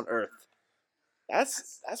person on Earth.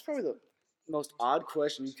 That's probably the most odd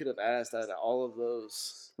question you could have asked out of all of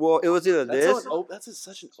those. Well, it was either this, That's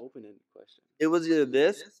such an open-ended question. it was either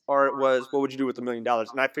this, or it was, what would you do with $1 million?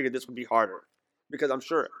 And I figured this would be harder because I'm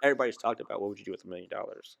sure everybody's talked about what would you do with $1 million.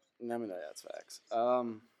 I mean, that's facts.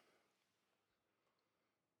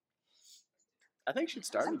 I think she'd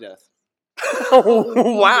starve to death.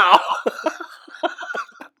 Oh wow!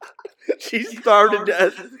 She starved to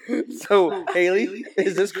death. So Haley,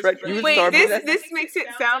 is this correct? You would Wait, starve to death. this makes it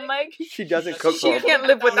sound like She doesn't cook for she him, can't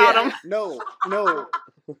live without him. No.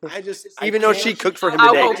 I just even though she cooked for him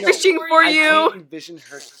I'll go today. fishing for I you. can't envision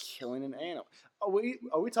her killing an animal. Are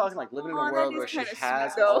we talking like living in Oh, a that world is where she kinda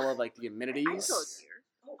has sweet, though. all of like the amenities?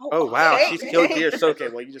 Oh wow, Okay. she's killed deer. So Okay,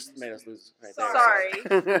 well you just made us lose right there. Sorry.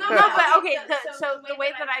 No, but okay. So the way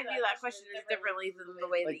that I view that question is differently than the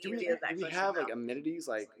way Like, that you view that do we question. have like amenities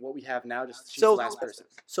like what we have now? Just she's So- the last person.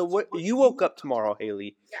 So what? You woke up tomorrow,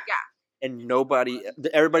 Haley, Yeah. and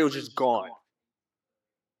everybody was just gone.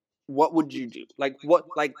 What would you do? Like what?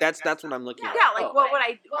 Like that's what I'm looking at. Yeah, like what would I?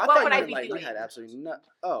 I What thought would you I meant, be like doing? we had absolutely no.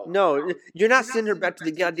 Oh No, you're not sending her back to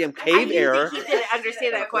the goddamn I cave didn't era. think he didn't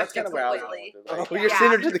understand that That's question kinda where I was completely. going with it, Oh, like, you're Yeah.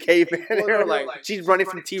 sending her to the caveman Well, no, era. like, She's running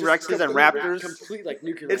from T Rexes and complete- raptors. Complete like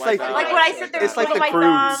nuclear. It's like- wipeout, Like would I shit sit there It's and like twiddle the my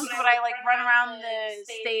cruise. thumbs? Would I like run around the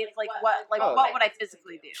stage? Like what? Like Oh. what would I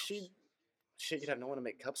physically do? Shit, you'd have no one to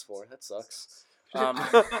make cups for. That sucks.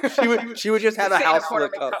 she would just have a Sit in a house full corner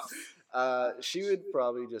of and make cups. She would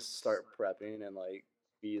probably just start prepping and like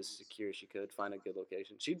be as secure as she could, find a good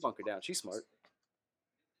location. She'd bunker down. She's smart.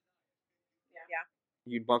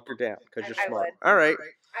 You'd bunker down because you're I smart. would. All right.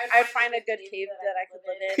 I'd find a good cave that I could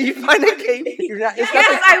live in. You find a cave. You're not. It's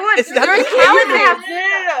Yes, not the, I would. It's not There's the houses cave.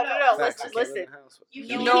 that have no. Facts, Listen, you can't live listen. in a house.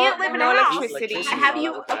 You No- can't live in no a house. electricity. Electricity Have is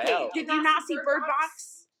you? not a Okay. buyout. Did you not see Bird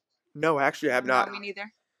Box? No, actually, I have not. No, me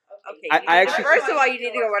neither. Okay. I actually- First of all, you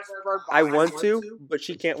need to go watch Bird Box. I want to, but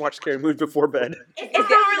she can't watch scary movies before bed. It's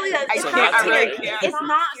not really that. I It's can't, not I really scary. can't. It's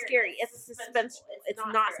not scary. It's suspenseful. It's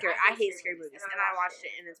not scary. I hate scary movies, and I watched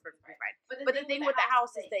it, and it's perfectly fine. But the thing with the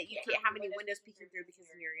house is that you can't have any windows peeking through because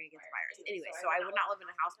then you're gonna get the virus. Anyway, so I would not live in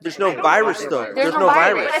a house. There's no virus though. There's There's no no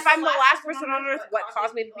virus. virus. But if I'm the last person on Earth, what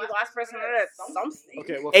caused me to be the last person on Earth? Something.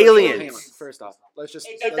 Okay, well, Aliens. First off, let's just.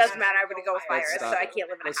 It doesn't matter. I'm gonna go with let's virus, so stop. I can't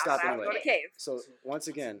live in a Let's house. stop I have to go to a anyway. cave. So once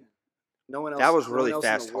again, no one else. That was no one really else in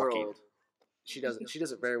fast the talking. world- She does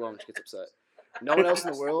it very well when she gets upset. No one else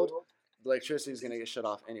in the world, the electricity is gonna get shut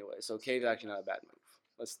off anyway. So cave is actually not a bad move.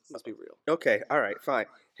 Let's be real. Okay, all right, fine.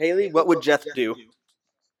 Haley, what would Jeff do?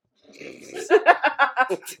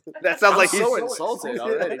 That sounds like I'm so he's insulted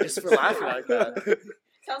already just for laughing like that.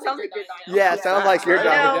 Sounds like you're dying. Yeah, it sounds like you're Right?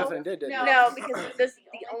 dying. You No, definitely did, didn't you? No, because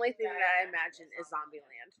the only thing that I imagine is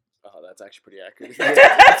Zombieland. Oh, that's actually pretty accurate.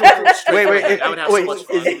 Wait, I would have so much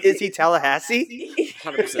fun. is he Tallahassee?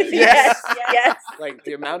 100%. Yes, yes. Like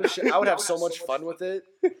the amount of shit, I would have so much fun with it.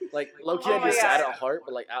 Like low key, Oh I'd my be sad God. at heart,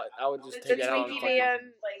 but like I would just The take it out on Twinkie fucking- Man,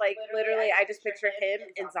 like literally, I just picture him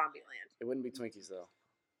in Zombieland. It wouldn't be Twinkies though.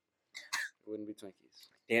 It wouldn't be Twinkies.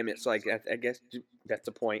 Damn it! So I guess that's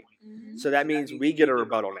the point. So that means we get a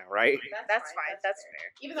rebuttal now, right? That's fine. That's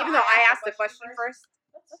fair. Even though I asked the question first,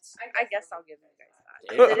 I guess I'll give you guys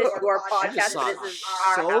that. It is your She podcast. just saw This is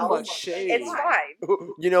our so house. much shade. It's fine.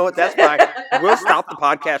 You know what? That's fine. We'll stop the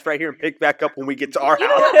podcast right here and pick back up when we get to our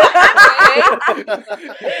house.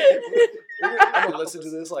 I'm gonna listen to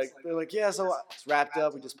this. Like they're like, yeah, so it's wrapped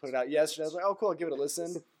up. We just put it out yesterday. I was like, oh, cool. I'll give it a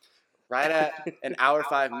listen. Right at an hour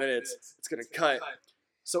 5 minutes, it's gonna cut.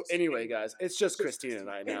 So anyway, guys, it's just Christina and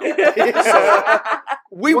I now.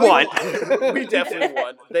 We won. We definitely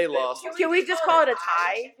won. They lost. Can we just call it a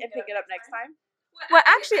tie and pick it up next time? Well,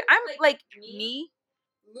 actually, I'm like me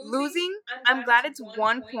losing. I'm glad it's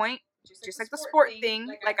 1 point, just like the sport thing.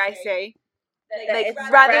 Like I say, like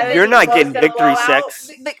rather than You're not getting Close to victory blowout.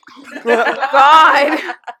 sex. like,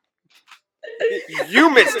 God, You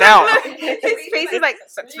missed out. his face is like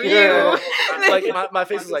sucks for Yeah. you. Like my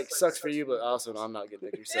face is like sucks for you, but also no, I'm not getting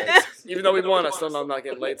victory sex. Even though we won, I still know I'm not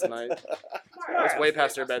getting late tonight. It's way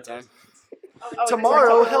past their bedtime. Oh,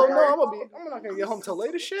 Tomorrow, hell no, I'm not gonna get home till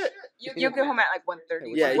late as shit. You'll get home at like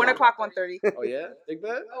 1:30. Yeah, 1 yeah. o'clock, 1:30. Oh yeah, big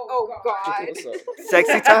bed. Oh God. What's up?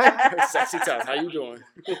 Sexy time. Sexy time. How you doing?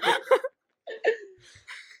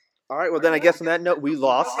 All right. Well, then I guess on that note, we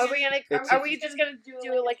lost. Are we gonna? It's- Are we just gonna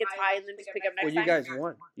do it like a tie and then just pick up next Well, you time? guys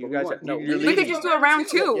won. You We guys, won. No, you're we We could leading. just do a round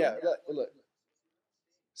 2. Yeah, look.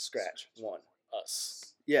 Scratch one.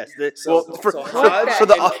 Us. Yes. So- Well, for so for Hodge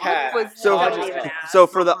the and Kat. so Hodge Don't is- even ask. so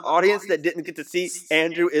for the audience that didn't get to see,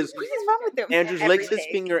 Andrew What is wrong with them? Andrew's licks his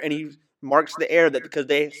Everything. finger and he marks the air that because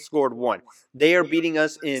they scored 1. They are beating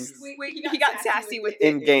us in He got sassy with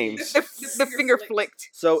it. games. The finger flicked.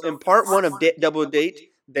 So in part 1 of Double Date,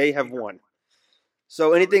 they have won.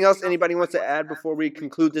 So anything else anybody wants to add before we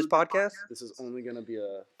conclude this podcast? This is only gonna be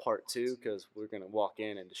a part 2 because we're gonna walk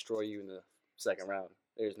in and destroy you in the second round.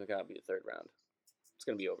 There's not gonna be a third round. It's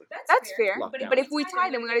gonna be over. That's fair. Locked down. But if we tie,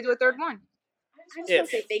 then we gotta do a third one. I just want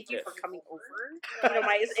to say thank you for coming over. You know,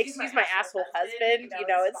 excuse my asshole husband. You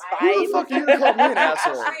know, it's fine. Who the fuck you gonna call me an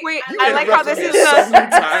asshole? Wait, You I like how this interrupted is me so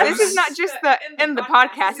many times. this is not just the end of the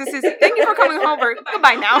podcast. This is thank you for coming over.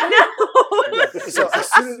 Goodbye now. So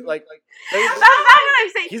as soon as like That's not what I'm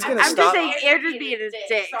saying. He's gonna I'm stop- just saying Andrew's being a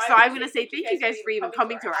dick. So I'm gonna say thank you guys for even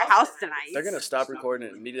coming to our house tonight. they're gonna stop recording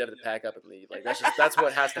and immediately have to pack up and leave. Like that's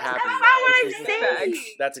what has to happen. That's not what I'm guys.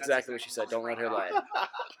 saying. That's exactly what she said. Don't let her lie.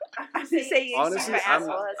 I'm just saying. Honestly, my I'm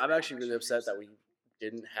asshole husband. I'm actually really upset that we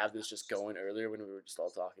didn't have this just going earlier when we were just all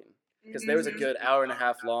talking. Because there was a good hour and a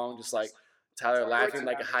half long, just like Tyler laughing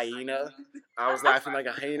like a hyena. I was laughing like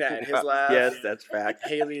a hyena at his laugh. Yes, that's fact.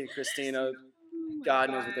 Haley and Christina, God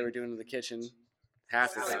knows what they were doing in the kitchen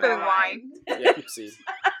half the Spilling time. wine. Yeah, see.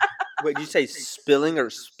 Wait, did you say spilling or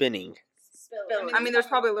spinning? I mean, there's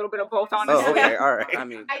probably a little bit of both, honestly. Oh, okay, all right. I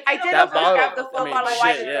mean, I did That almost grab bottle, the full I mean, bottle of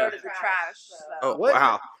wine shit, and yeah. throw it in the trash. So. Oh, What?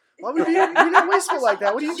 wow. why would you're not wasteful like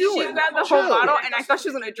that? What are you She doing? grabbed the whole bottle, and I thought she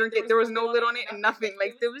was gonna drink it. There was no lid on it and nothing.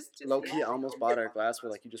 Like there was just. Low key, I almost bought our glass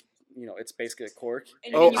where like you just, it's basically a cork.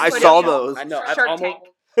 Oh, you I put it saw in those. I know. I've Shark almost. Tank.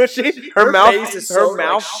 Her Her mouth, face is so, her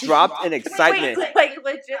mouth like, dropped in excitement. Wait, like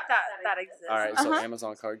legit that exists. All right, so Uh-huh.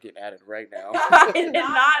 Amazon card getting added right now. I did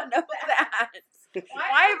not know that. Why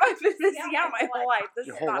have I been missing out my whole life? This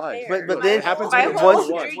Your is whole not life. fair. But then It happens My when you whole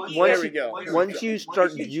drink drinking once. once There we go. Once you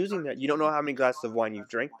start using that, you don't know how many glasses of wine you've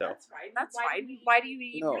drank, though. That's fine. Why do you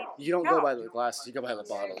even No, you don't go by the glasses. You go by the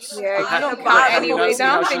bottles. Yeah, you don't Have count you anyways. not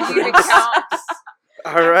I don't seen think how you she even drinks? count.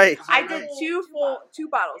 All right. I did two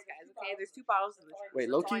bottles, guys. Okay, there's 2 bottles in this. Wait,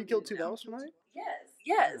 Loki, you killed 2 dollars tonight?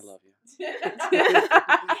 Yes. I love you.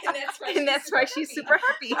 And that's why she's super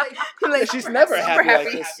happy. Yeah, Like, she's never super happy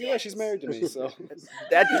like this. Yeah, she's married to me, so.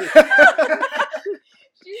 That.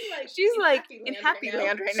 She's like in happy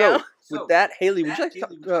land right So now. with that, Haley, would you like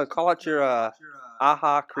to call out your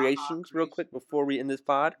aha creations real quick before we end this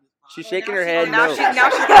pod? She's shaking her head. Now No. she's getting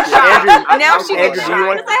shy. Andrew, Now she Andrew, gets do you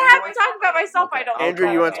want? Because I have to talk about myself. I don't. Andrew,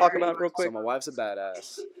 you want to talk Okay. about it real quick? So my wife's a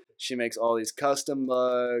badass. She makes all these custom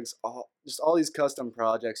mugs, just all these custom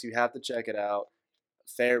projects. You have to check it out.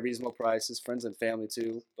 Fair, reasonable prices, friends and family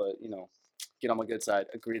too. But get on my good side.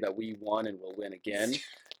 Agree that we won and we'll win again.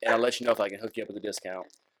 And I'll let you know if I can hook you up with a discount.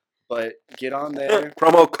 But get on there.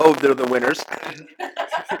 Promo code, they're the winners.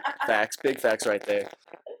 Facts, big facts right there.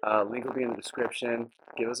 Link will be in the description.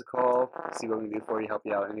 Give us a call. See what we can do for you. Help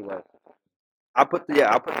you out anyway. I'll put the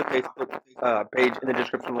Facebook page in the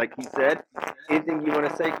description, like he said. Anything you want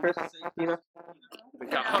to say, Chris? Tina?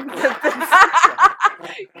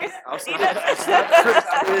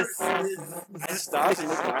 Stops and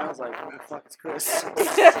looks around. I was like, who the fuck is Chris?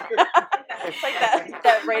 It's like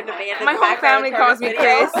that random man. in My the whole background family of calls me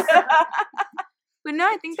Carmen's Chris. video. But no,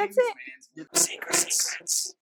 I think that's it. Secrets.